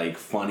sort of like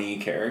funny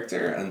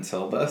character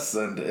until this,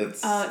 and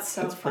it's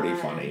pretty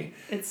funny.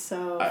 It's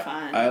so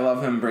fun. I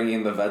love him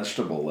bringing the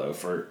vegetable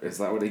loaf, or is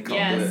that what he called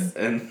it?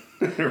 And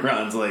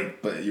Ron's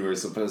like, but you were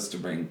supposed to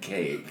bring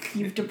cake.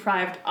 You've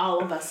deprived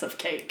all of us of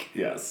cake.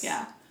 Yes.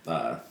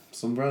 Yeah.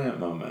 Some brilliant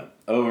moment.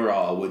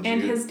 Overall,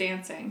 And his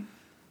dancing.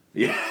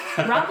 Yeah.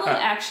 Rob Lowe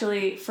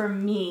actually, for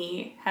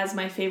me, has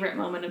my favorite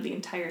moment of the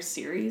entire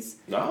series.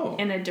 Oh.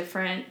 In a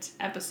different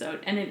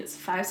episode. And it is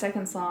 5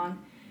 seconds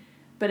long.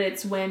 But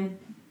it's when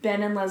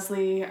Ben and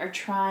Leslie are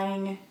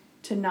trying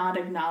to not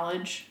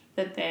acknowledge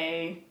that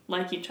they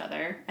like each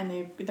other.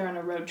 And they're on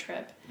a road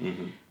trip.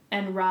 Mm-hmm.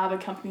 And Rob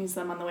accompanies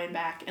them on the way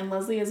back. And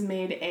Leslie has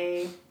made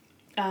a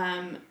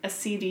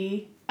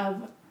CD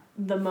of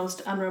the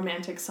most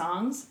unromantic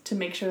songs to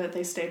make sure that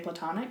they stay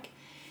platonic.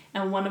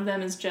 And one of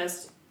them is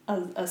just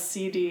a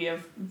CD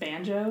of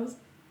banjos,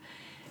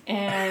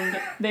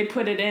 and they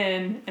put it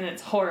in, and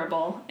it's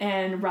horrible.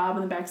 And Rob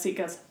in the backseat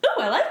goes,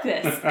 "Ooh, I like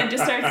this," and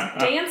just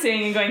starts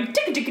dancing and going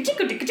ticka ticka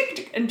ticka ticka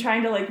ticka, and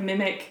trying to like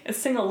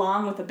sing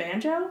along with the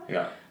banjo.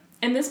 Yeah.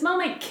 And this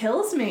moment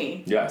kills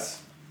me.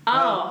 Yes.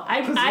 Oh,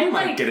 I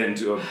might get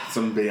into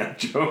some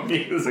banjo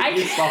music.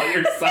 You saw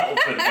yourself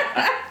in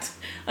that.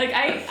 Like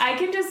I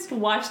can just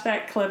watch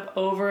that clip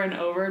over and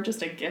over,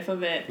 just a gif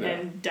of it,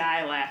 and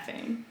die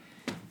laughing.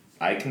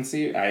 I can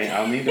see.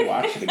 I'll need to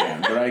watch it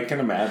again, but I can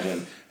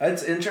imagine.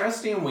 It's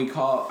interesting.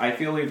 I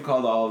feel we've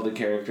called all of the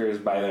characters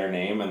by their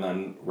name, and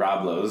then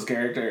Rob Lowe's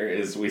character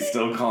we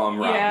still call him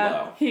Rob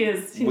Lowe. He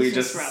is. We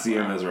just see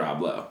him as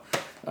Rob Lowe.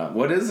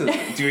 What is his?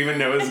 Do you even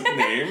know his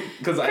name?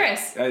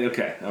 Chris.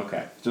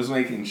 Okay. Just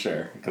making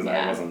sure, because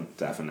I wasn't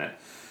definite.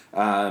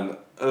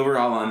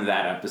 Overall on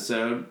that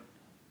episode,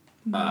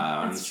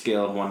 on a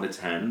scale of 1 to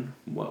 10,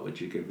 what would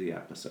you give the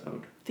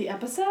episode? The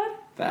episode?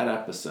 That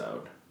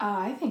episode.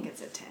 I think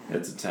it's a 10.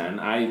 It's a 10.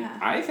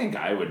 I think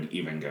I would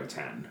even go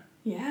 10.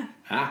 Yeah.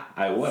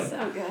 I would.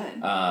 So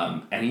good.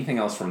 Anything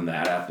else from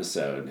that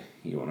episode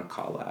you want to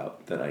call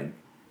out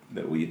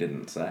that we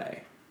didn't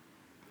say?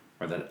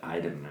 Or that I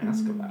didn't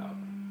ask about?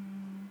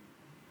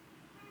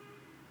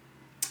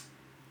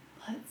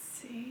 Let's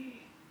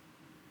see.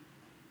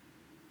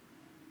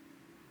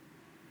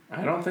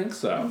 I don't think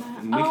so.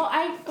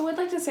 I would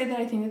like to say that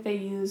I think that they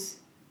use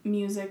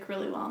music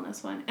really well in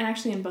this one. And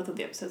actually in both of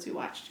the episodes we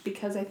watched.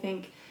 Because I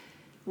think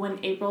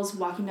when April's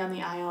walking down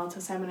the aisle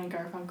to Simon and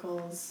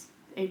Garfunkel's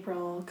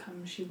April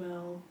Come She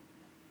Will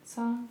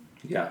song.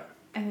 Yeah.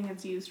 I think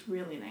it's used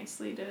really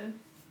nicely to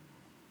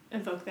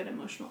evoke that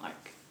emotional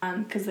arc.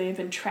 Because they have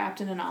been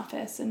trapped in an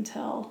office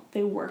until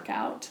they work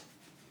out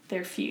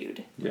their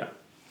feud. Yeah.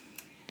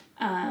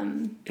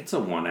 It's a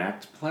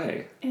 1-act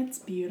play. It's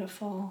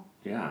beautiful.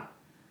 Yeah.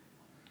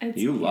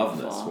 You love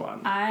this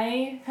one.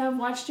 I have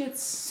watched it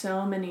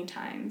so many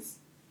times.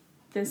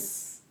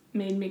 This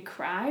made me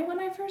cry when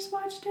I first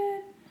watched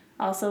it.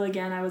 Also,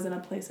 again, I was in a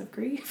place of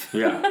grief.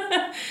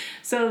 Yeah.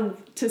 So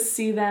to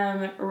see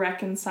them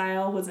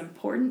reconcile was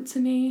important to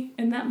me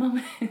in that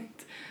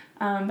moment.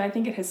 But I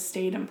think it has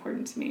stayed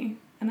important to me.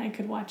 And I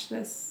could watch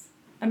this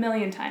a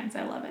million times.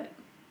 I love it.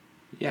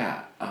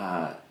 Yeah.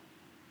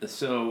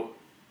 So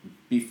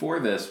before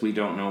this, we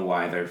don't know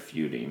why they're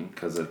feuding.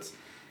 Because it's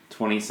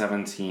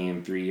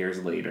 2017, 3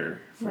 years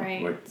later.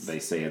 Right. What they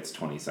say it's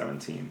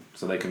 2017.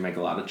 So they can make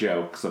a lot of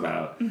jokes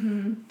about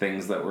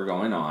things that were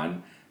going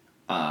on.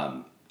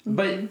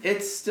 But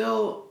it's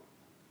still...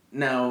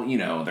 Now,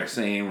 they're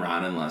saying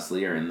Ron and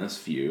Leslie are in this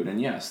feud.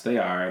 And yes, they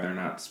are. They're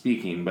not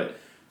speaking. But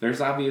there's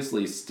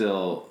obviously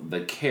still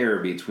the care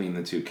between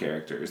the two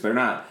characters. They're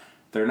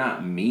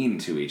not mean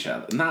to each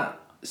other. Not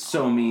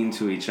so mean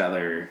to each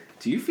other.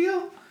 Do you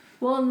feel?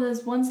 Well, in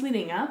those ones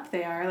leading up,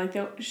 they are. Like,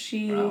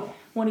 she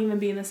won't even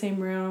be in the same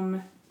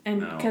room.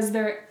 And because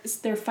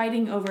they're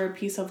fighting over a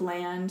piece of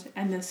land,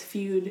 and this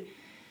feud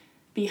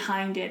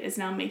behind it is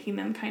now making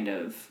them kind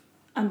of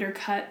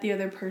undercut the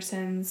other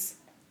person's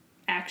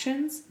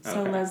actions. Okay.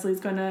 So Leslie's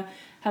going to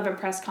have a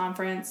press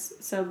conference.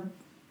 So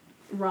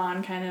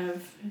Ron kind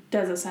of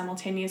does a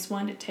simultaneous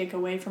one to take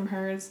away from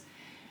hers.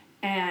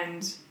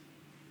 And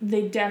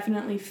they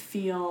definitely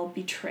feel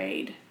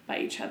betrayed by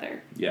each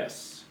other.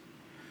 Yes.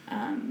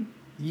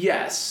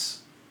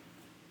 Yes.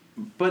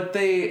 But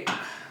I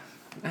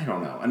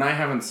don't know. And I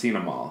haven't seen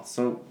them all.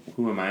 So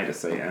who am I to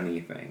say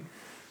anything?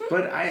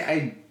 But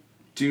I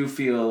do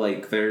feel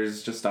like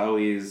there's just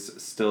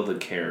always still the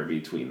care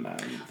between them.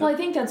 Well, I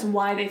think that's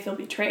why they feel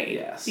betrayed.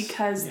 Yes.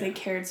 Because they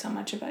cared so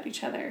much about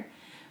each other.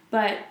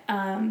 But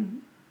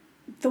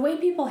the way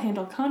people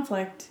handle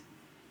conflict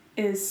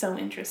is so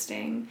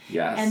interesting.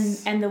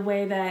 Yes. And the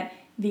way that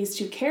these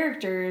two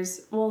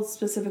characters, well,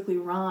 specifically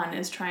Ron,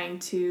 is trying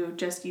to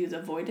just use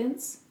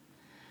avoidance.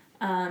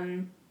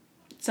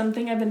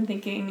 Something I've been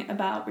thinking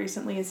about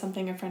recently is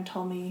something a friend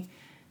told me,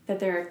 that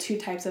there are 2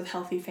 types of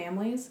healthy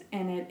families,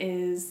 and it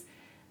is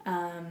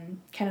kind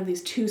of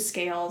these 2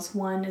 scales.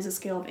 One is a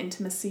scale of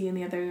intimacy, and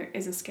the other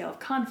is a scale of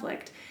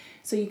conflict.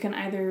 So you can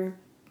either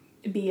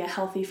be a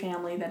healthy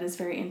family that is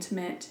very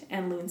intimate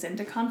and leans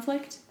into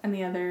conflict, and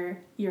the other,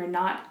 you're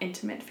not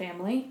intimate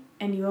family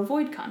and you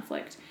avoid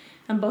conflict.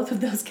 And both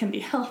of those can be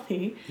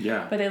healthy,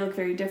 but they look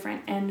very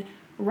different. And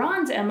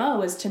Ron's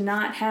MO is to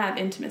not have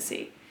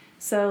intimacy.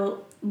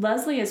 So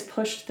Leslie has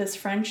pushed this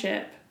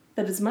friendship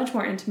that is much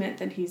more intimate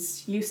than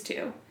he's used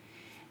to.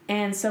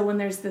 And so when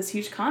there's this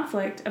huge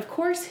conflict, of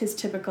course his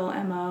typical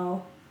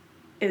MO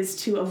is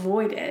to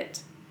avoid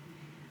it.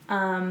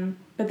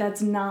 But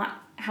that's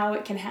not how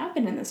it can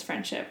happen in this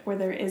friendship, where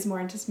there is more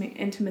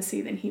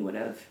intimacy than he would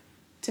have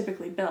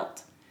typically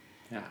built.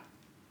 Yeah.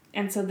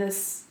 And so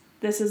this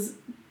is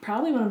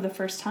probably one of the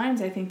first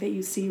times I think that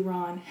you see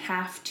Ron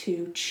have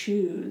to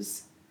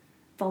choose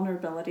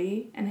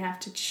vulnerability and have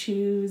to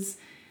choose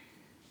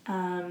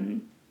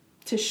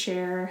to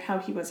share how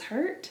he was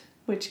hurt,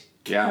 which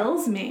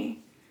kills me.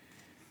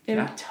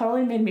 It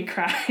totally made me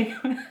cry.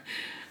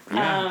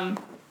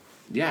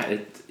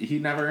 He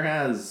never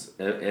has,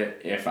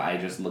 if I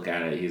just look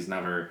at it, he's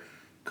never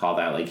called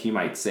out, like, he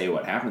might say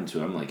what happened to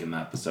him, like in the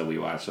episode we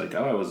watched, like,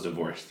 I was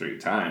divorced 3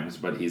 times,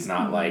 but he's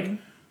not like,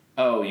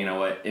 oh, you know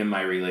what, in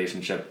my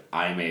relationship,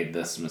 I made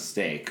this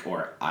mistake,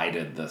 or I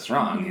did this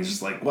wrong. He's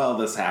just like, well,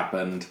 this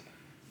happened,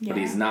 but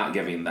he's not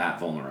giving that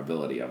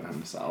vulnerability of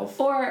himself.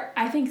 Or,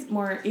 I think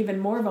even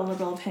more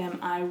vulnerable of him,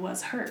 I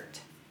was hurt.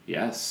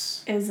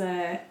 Yes. Is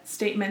a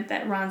statement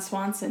that Ron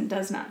Swanson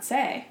does not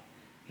say.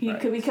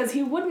 Because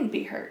he wouldn't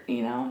be hurt,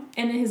 And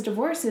his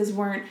divorces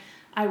weren't,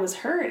 I was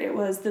hurt. It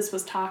was, this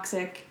was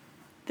toxic.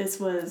 This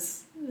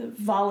was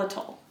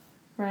volatile,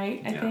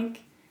 right? I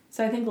think.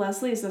 So I think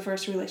Leslie is the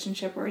first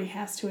relationship where he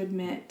has to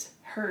admit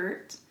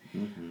hurt.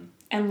 Mm-hmm.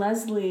 And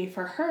Leslie,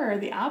 for her,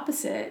 the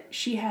opposite,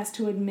 she has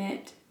to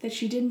admit that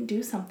she didn't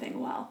do something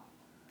well.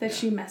 That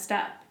she messed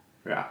up.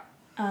 Yeah.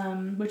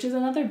 which is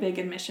another big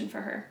admission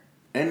for her.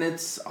 And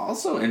it's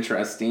also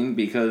interesting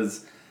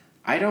because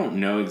I don't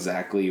know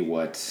exactly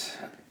what...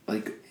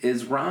 Like,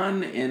 is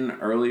Ron in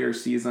earlier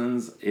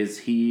seasons, is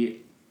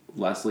he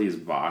Leslie's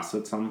boss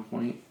at some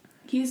point?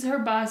 He's her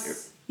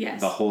boss,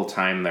 yes. The whole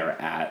time they're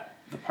at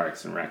the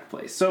Parks and Rec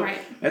place. So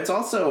it's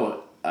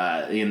also,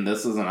 and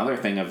this is another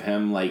thing of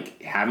him,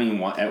 like,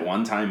 having at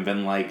one time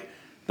been, like,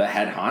 the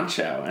head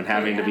honcho and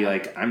having to be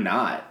like, I'm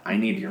not. I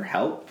need your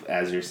help,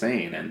 as you're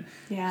saying. And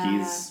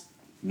he's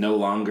no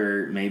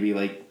longer maybe,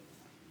 like,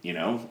 you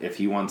know, if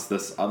he wants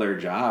this other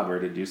job or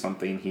to do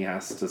something, he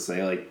has to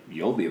say, like,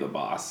 you'll be the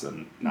boss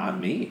and not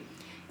me.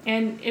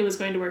 And it was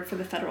going to work for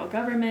the federal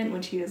government,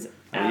 which he is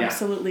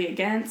absolutely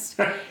against.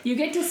 You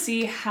get to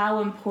see how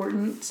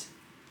important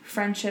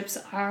friendships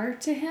are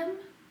to him,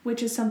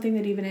 which is something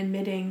that even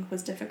admitting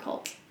was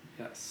difficult.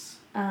 Yes.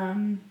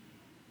 And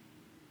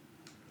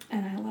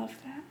I love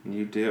that.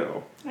 You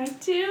do. I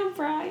do,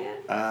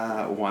 Brian.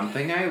 One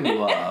thing I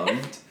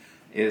loved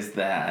is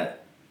that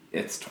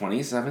it's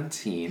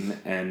 2017,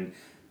 and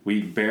we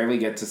barely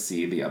get to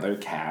see the other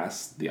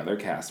cast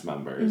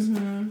members.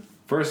 Mm-hmm.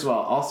 First of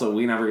all, also,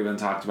 we never even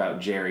talked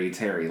about Jerry,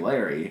 Terry,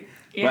 Larry.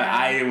 Yeah. But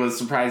I was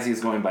surprised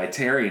he's going by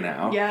Terry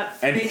now. Yep.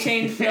 And they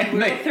changed from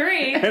Rule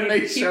 3. And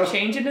they keep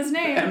changing his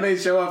name. And they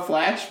show a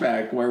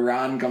flashback where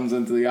Ron comes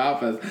into the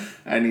office,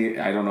 and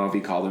I don't know if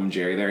he called him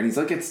Jerry there, and he's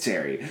like, it's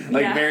Terry.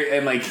 Like,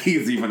 and like,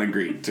 he's even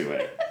agreed to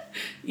it.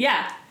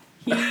 Yeah.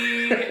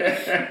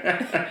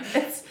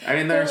 I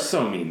mean, they're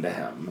so mean to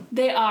him.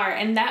 They are,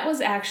 and that was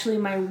actually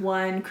my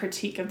one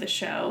critique of the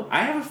show.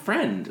 I have a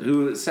friend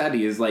who said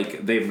he is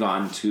like, they've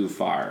gone too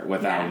far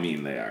with how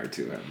mean they are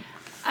to him.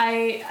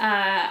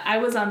 I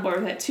was on board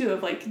with that too,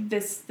 of like,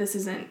 this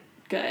isn't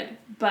good,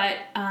 but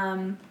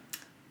I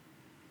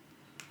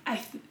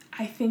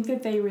think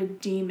that they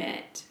redeem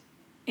it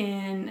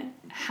in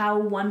how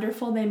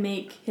wonderful they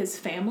make his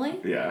family.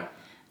 Yeah.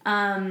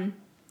 And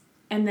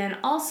then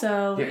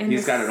also... Yeah,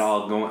 he's got it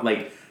all going...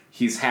 Like,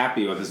 he's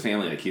happy with his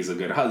family. Like, he's a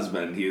good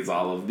husband. He's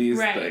all of these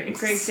things. Right,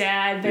 great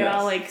dad. They're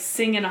all, like,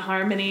 singing a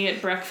harmony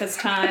at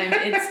breakfast time.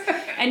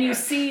 And you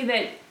see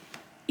that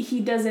he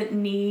doesn't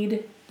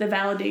need the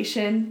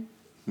validation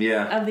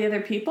of the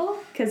other people.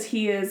 Because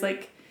he is,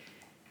 like...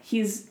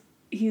 He's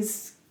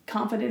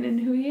confident in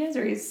who he is,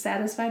 or he's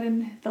satisfied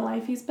in the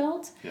life he's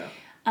built. Yeah.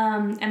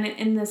 And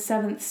in the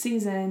 7th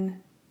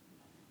season,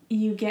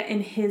 you get...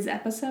 In his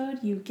episode,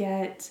 you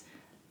get...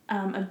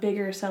 a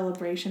bigger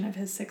celebration of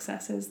his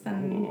successes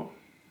than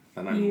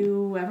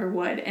you ever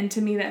would. And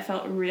to me, that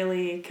felt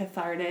really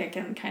cathartic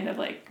and kind of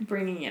like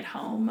bringing it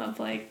home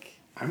of like...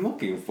 I'm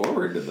looking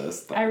forward to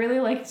this, though. I really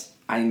liked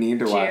I need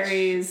to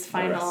Jerry's watch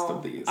final the rest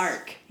of these.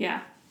 arc.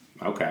 Yeah.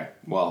 Okay.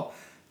 Well,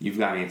 you've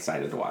got me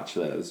excited to watch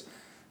those.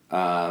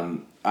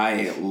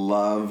 I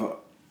love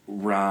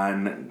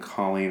Ron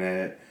calling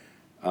it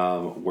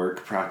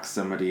work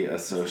proximity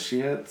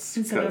associates.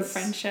 Instead of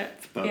friendship.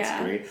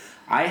 That's great.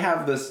 I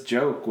have this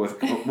joke with...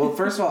 Well,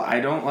 first of all, I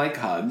don't like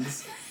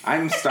hugs.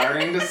 I'm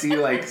starting to see,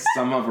 like,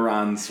 some of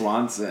Ron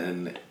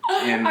Swanson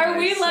in Are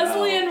we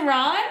Leslie and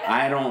Ron?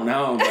 I don't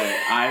know, but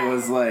I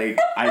was like,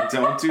 I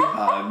don't do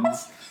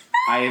hugs.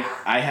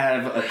 I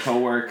have a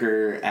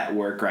coworker at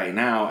work right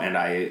now, and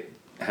I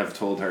have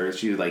told her,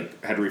 she,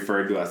 like, had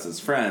referred to us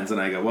as friends,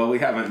 and I go, well, we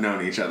haven't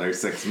known each other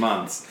 6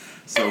 months,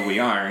 so we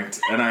aren't.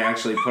 And I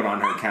actually put on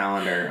her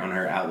calendar, on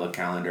her Outlook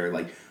calendar,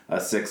 like, a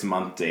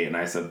 6-month date, and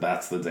I said,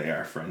 that's the day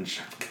our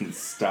friendship can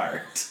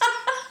start.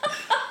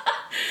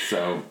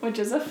 So, which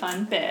is a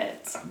fun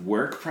bit.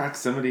 Work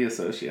Proximity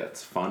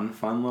Associates.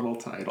 Fun little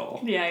title.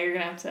 Yeah, you're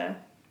going to have to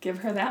give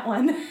her that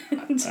one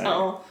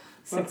until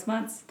 6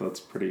 months.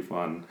 That's pretty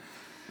fun.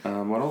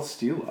 What else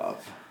do you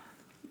love?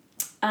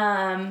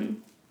 I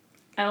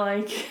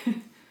like...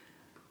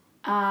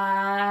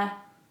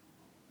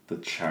 the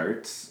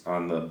charts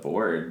on the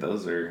board.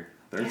 There's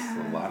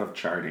a lot of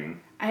charting.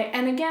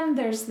 And again,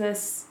 there's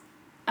this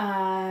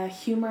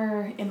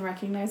humor in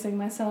recognizing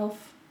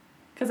myself.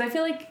 Because I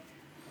feel like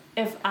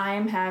if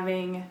I'm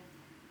having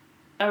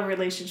a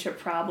relationship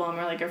problem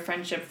or like a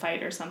friendship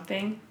fight or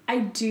something, I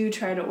do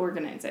try to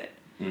organize it.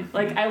 Mm-hmm.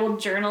 Like, I will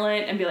journal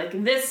it and be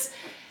like, this,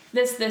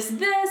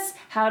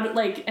 how to,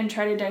 like, and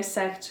try to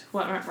dissect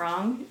what went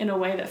wrong in a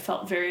way that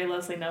felt very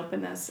Leslie Knope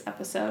in this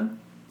episode.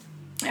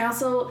 I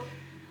also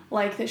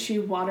like that she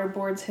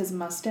waterboards his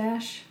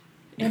mustache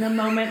in a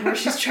moment where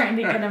she's trying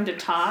to get him to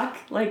talk,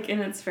 like, and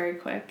it's very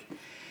quick.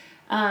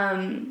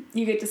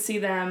 You get to see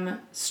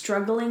them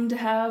struggling to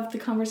have the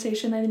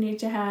conversation they need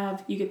to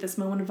have. You get this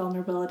moment of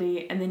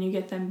vulnerability, and then you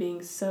get them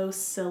being so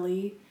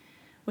silly,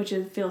 which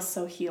feels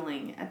so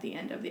healing at the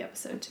end of the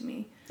episode to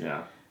me.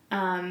 Yeah.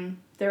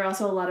 There are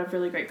also a lot of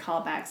really great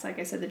callbacks. Like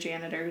I said, the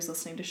janitor who's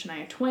listening to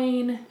Shania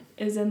Twain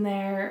is in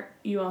there.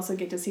 You also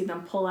get to see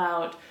them pull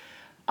out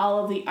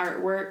all of the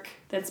artwork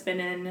that's been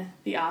in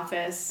the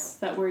office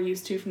that we're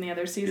used to from the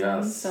other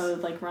seasons. Yes. So,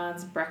 like,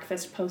 Ron's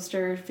breakfast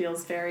poster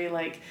feels very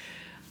like,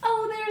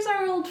 oh, there's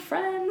our old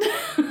friend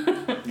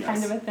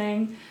kind of a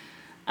thing.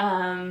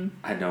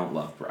 I don't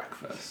love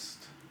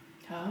breakfast.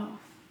 Oh.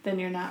 then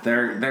you're not.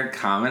 Their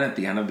comment at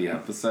the end of the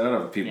episode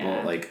of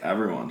people like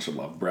everyone should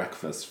love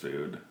breakfast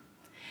food.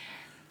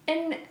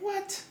 And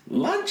what?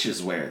 Lunch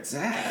is where it's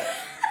at.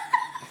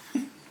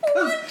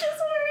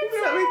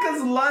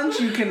 Because lunch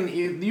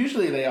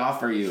usually they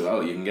offer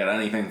you, you can get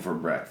anything for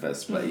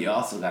breakfast, but you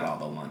also got all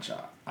the lunch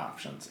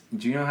options.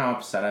 Do you know how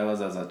upset I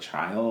was as a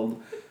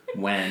child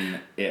when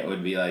it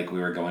would be like we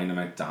were going to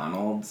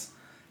McDonald's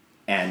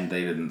and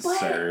they didn't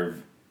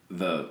serve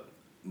the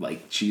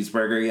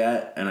cheeseburger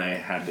yet, and I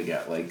had to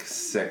get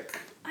sick.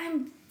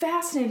 I'm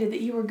fascinated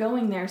that you were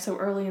going there so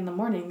early in the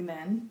morning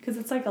then, because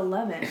it's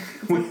 11.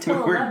 It's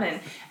till 11.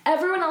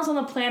 Everyone else on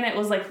the planet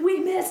was like, we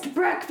missed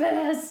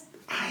breakfast.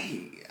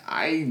 I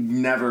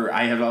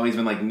have always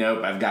been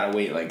nope, I've got to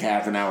wait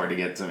half an hour to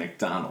get to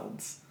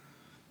McDonald's.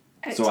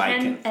 At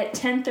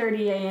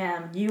 10:30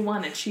 a.m., you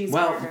want a cheeseburger.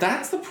 Well,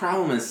 that's the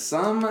problem is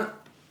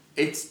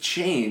it's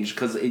changed,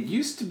 because it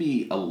used to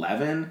be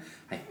 11.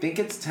 I think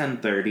it's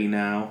 10:30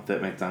 now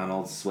that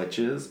McDonald's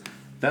switches.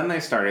 Then they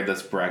started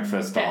this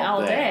breakfast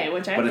all day,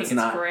 which I think is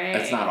great.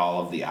 It's not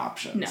all of the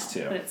options,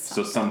 too. But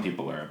so some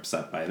people are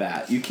upset by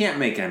that. You can't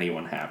make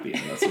anyone happy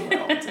in this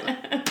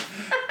world.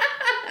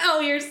 Oh,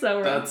 you're so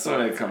right. That's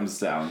what it comes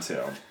down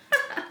to.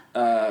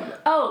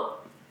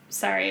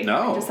 Sorry.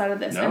 No. I just thought of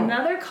this. No.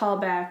 Another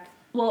callback.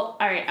 Well,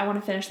 all right. I want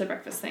to finish the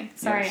breakfast thing.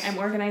 Sorry, yes. I'm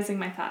organizing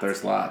my thoughts.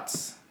 There's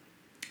lots.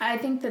 I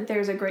think that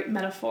there's a great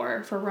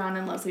metaphor for Ron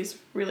and Leslie's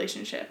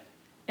relationship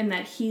in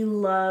that he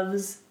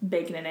loves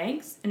bacon and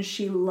eggs and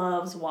she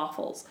loves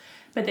waffles.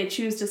 But they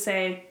choose to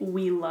say,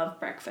 we love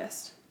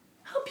breakfast.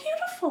 How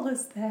beautiful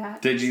is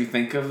that? Did you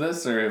think of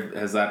this, or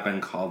has that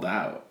been called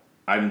out?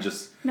 I'm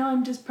just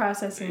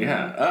processing.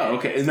 Yeah. Oh,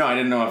 okay. No, I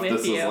didn't know if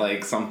this you.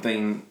 was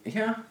something.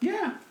 Yeah.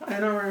 I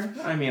know her.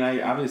 I mean,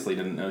 I obviously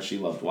didn't know she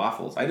loved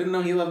waffles. I didn't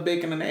know he loved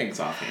bacon and eggs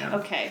offhand.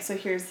 Okay, so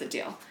here's the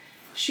deal.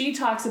 She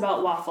talks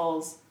about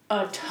waffles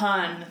a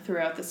ton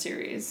throughout the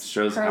series.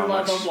 Shows her how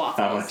love much, of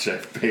waffles. how much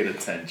I've paid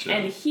attention.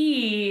 And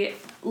he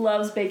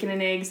loves bacon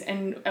and eggs,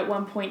 and at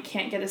one point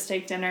can't get a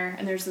steak dinner.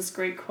 And there's this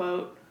great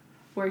quote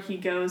where he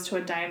goes to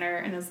a diner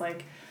and is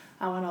like,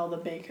 I want all the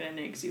bacon and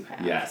eggs you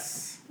have.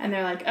 Yes. And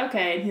they're like,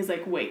 okay. And he's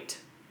like, wait.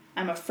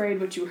 I'm afraid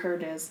what you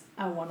heard is,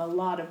 I want a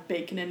lot of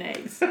bacon and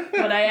eggs.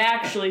 What I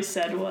actually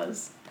said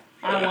was,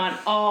 I want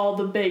all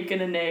the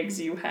bacon and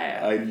eggs you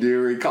have. I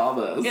do recall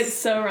this. It's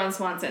so Ron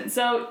Swanson.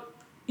 So,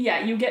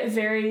 yeah, you get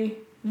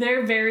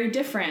they're very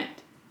different,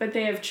 but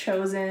they have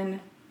chosen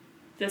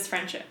this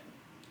friendship.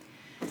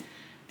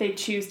 They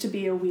choose to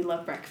be a we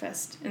love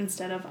breakfast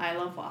instead of I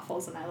love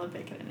waffles and I love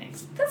bacon and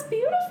eggs. That's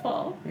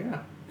beautiful.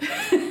 Yeah.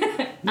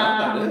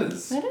 No, that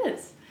is. That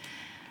is.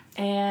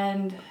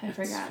 And I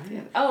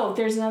forgot.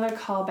 There's another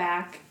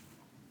callback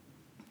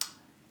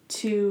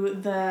to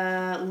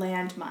the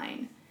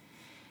landmine.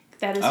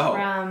 That is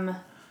from...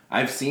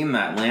 I've seen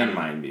that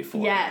landmine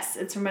before. Yes,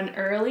 it's from an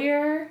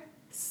earlier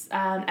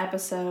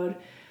episode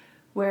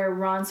where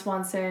Ron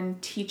Swanson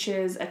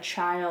teaches a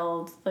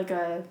child,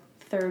 a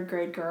third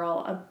grade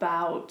girl,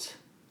 about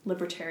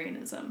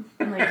libertarianism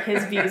and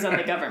his views on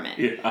the government.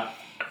 Yeah.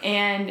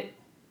 And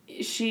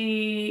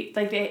he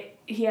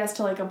has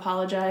to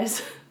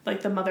apologize.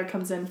 The mother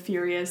comes in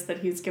furious that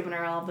he's given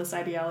her all of this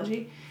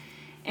ideology.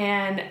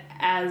 And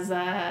as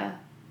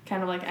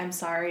kind of I'm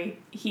sorry,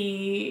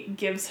 he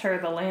gives her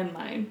the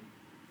landmine.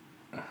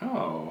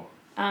 Oh.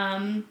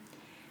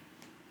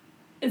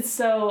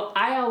 So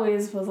I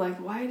always was like,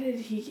 why did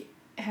he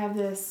give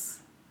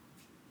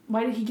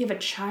a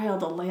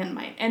child a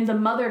landmine? And the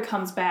mother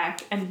comes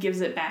back and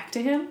gives it back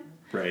to him.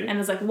 Right. And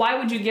is like, why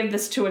would you give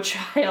this to a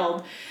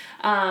child?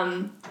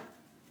 And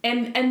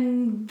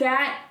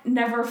that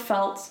never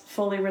felt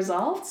fully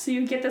resolved. So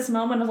you get this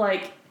moment of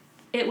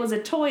it was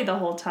a toy the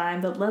whole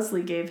time that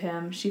Leslie gave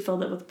him. She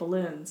filled it with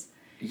balloons.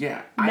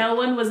 Yeah. No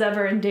one was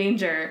ever in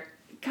danger.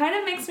 Kind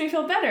of makes me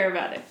feel better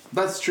about it.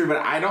 That's true, but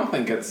I don't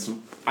think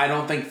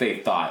they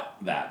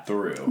thought that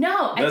through.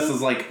 No. This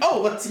is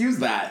let's use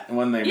that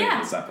when they make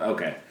this up.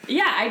 Okay.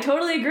 Yeah, I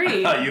totally agree.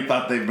 You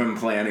thought they've been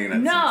planning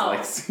it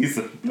since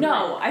season 3.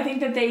 No, I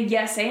think that they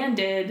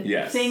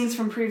yes-anded things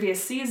from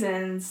previous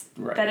seasons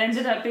that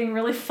ended up being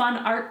really fun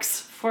arcs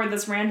for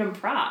this random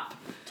prop.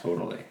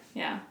 Totally.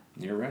 Yeah.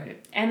 You're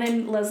right. And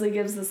then Leslie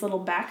gives this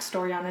little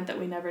backstory on it that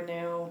we never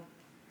knew.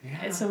 Yeah.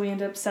 And so we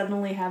end up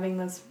suddenly having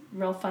this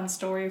real fun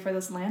story for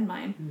this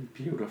landmine.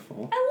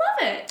 Beautiful. I love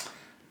it.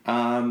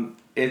 I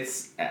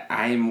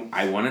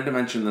wanted to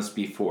mention this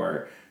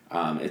before.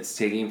 It's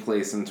taking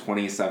place in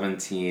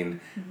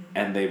 2017,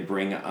 and they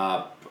bring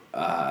up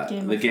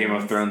the Game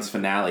of Thrones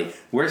finale.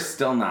 We're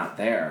still not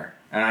there.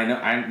 And I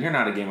know you're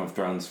not a Game of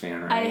Thrones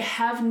fan, right? I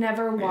have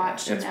never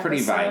watched an episode. It's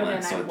pretty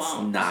violent, so it's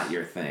not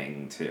your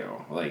thing,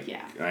 too.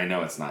 I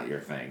know it's not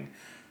your thing.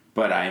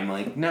 But I'm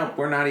nope,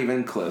 we're not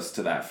even close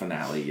to that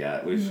finale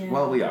yet.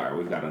 Well, we are.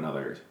 We've got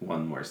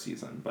one more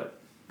season, but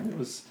it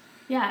was...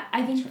 Yeah,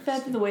 I think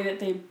that the way that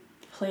they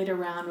played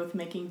around with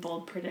making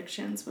bold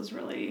predictions was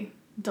really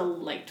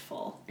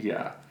delightful.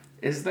 Yeah.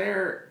 Is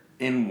there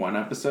in one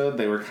episode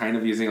they were kind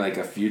of using like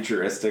a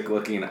futuristic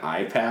looking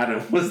iPad,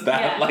 and was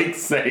that like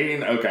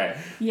saying okay?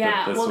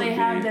 Yeah, well they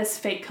have this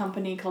fake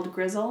company called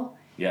Grizzle.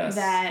 Yes.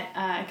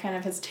 That kind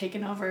of has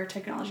taken over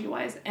technology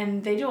wise,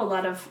 and they do a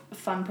lot of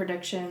fun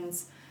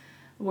predictions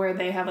where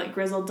they have like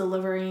Grizzle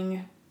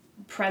delivering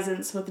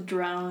presents with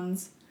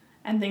drones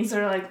and things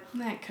that are like,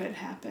 that could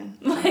happen.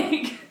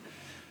 Like,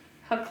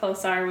 how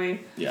close are we?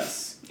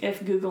 Yes.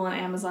 If Google and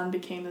Amazon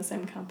became the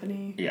same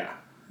company. Yeah.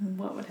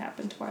 What would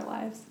happen to our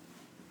lives?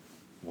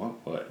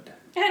 What would?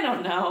 I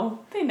don't know.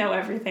 They know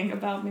everything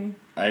about me.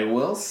 I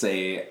will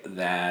say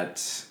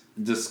that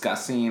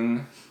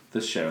discussing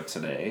the show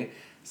today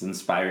is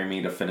inspiring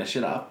me to finish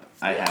it up.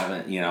 I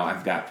haven't,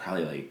 I've got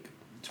probably like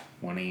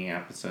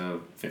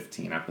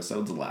 15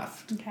 episodes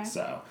left. Okay.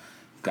 So,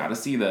 got to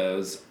see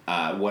those.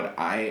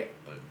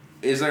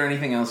 Is there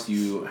anything else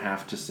you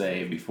have to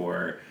say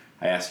before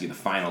I ask you the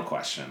final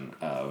question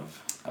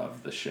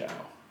of the show?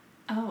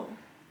 Oh.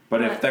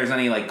 But if there's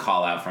any like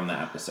call out from the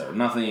episode,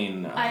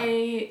 nothing.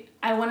 I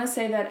want to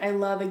say that I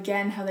love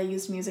again how they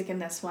used music in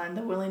this one.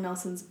 The Willie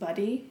Nelson's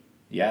Buddy.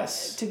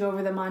 Yes. To go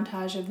over the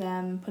montage of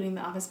them putting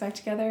the office back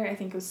together, I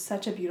think it was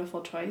such a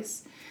beautiful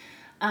choice.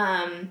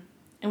 And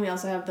we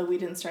also have the We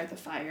Didn't Start the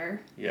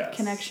Fire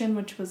connection,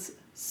 which was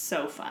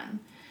so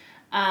fun.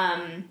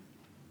 And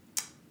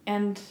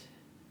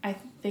I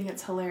think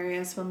it's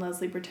hilarious when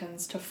Leslie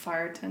pretends to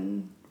fart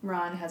and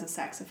Ron has a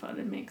saxophone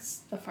and makes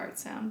the fart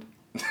sound.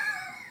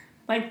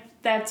 Like,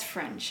 that's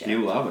friendship.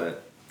 You love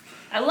it.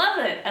 I love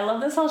it. I love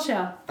this whole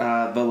show.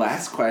 The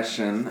last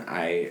question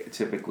I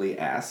typically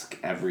ask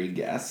every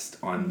guest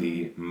on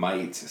the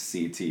Might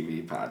See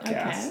TV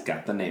podcast,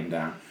 got the name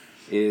down,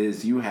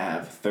 is you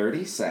have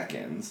 30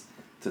 seconds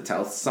to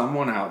tell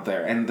someone out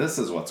there, and this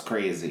is what's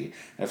crazy,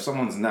 if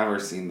someone's never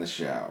seen the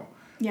show,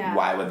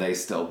 why would they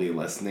still be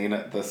listening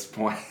at this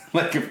point?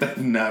 Like, if they've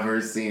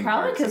never seen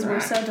Probably because we're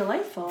so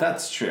delightful.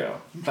 That's true.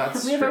 We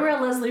have a real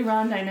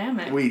Leslie-Ron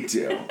dynamic. We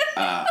do.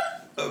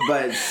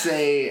 But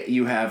say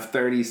you have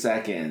 30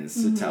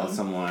 seconds to tell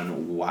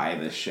someone why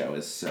this show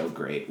is so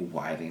great,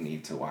 why they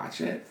need to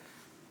watch it.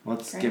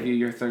 Let's give you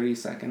your 30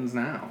 seconds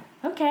now.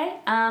 Okay.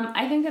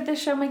 I think that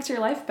this show makes your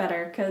life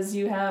better because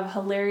you have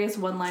hilarious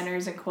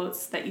one-liners and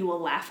quotes that you will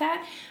laugh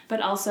at,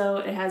 but also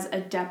it has a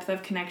depth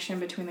of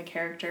connection between the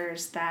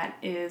characters that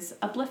is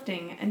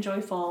uplifting and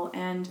joyful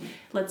and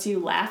lets you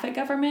laugh at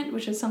government,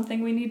 which is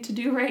something we need to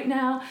do right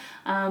now,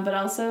 but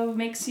also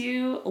makes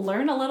you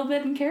learn a little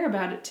bit and care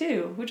about it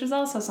too, which is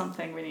also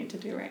something we need to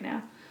do right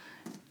now.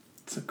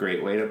 It's a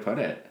great way to put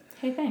it.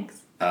 Hey,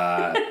 thanks.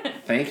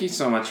 Thank you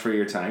so much for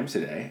your time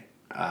today.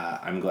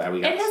 I'm glad we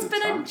got to talk. It has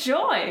been a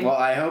joy. Well,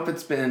 I hope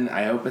it's been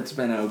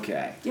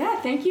okay. Yeah,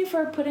 thank you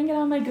for putting it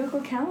on my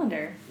Google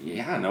Calendar.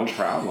 Yeah, no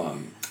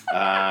problem.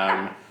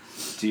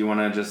 Do you want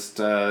to just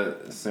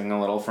sing a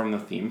little from the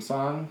theme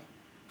song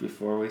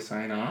before we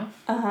sign off?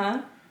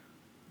 Uh-huh.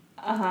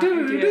 How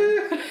does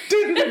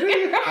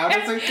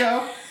it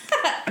go?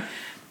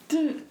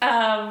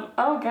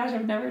 Oh gosh,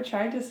 I've never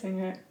tried to sing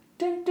it.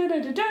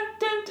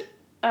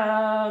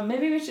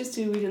 Maybe we should just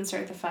do We Didn't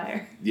Start the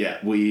Fire. Yeah,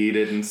 we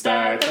didn't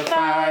start the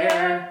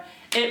fire.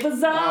 It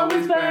was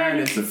always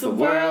burning since the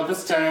world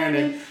was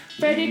turning.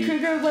 Freddy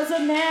Krueger was a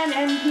man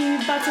and he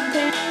bought some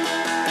pain.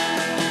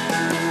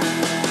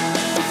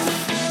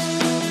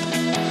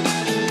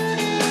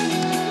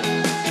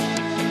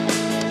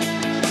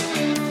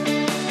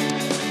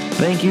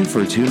 Thank you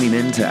for tuning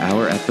in to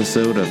our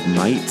episode of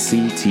Might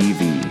See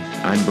TV.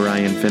 I'm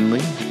Brian Finley,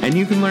 and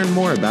you can learn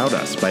more about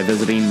us by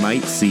visiting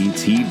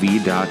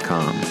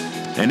mightseetv.com.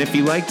 And if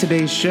you like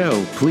today's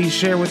show, please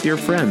share with your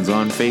friends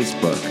on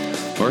Facebook.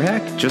 Or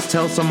heck, just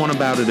tell someone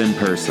about it in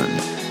person.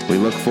 We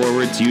look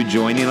forward to you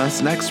joining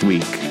us next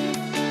week.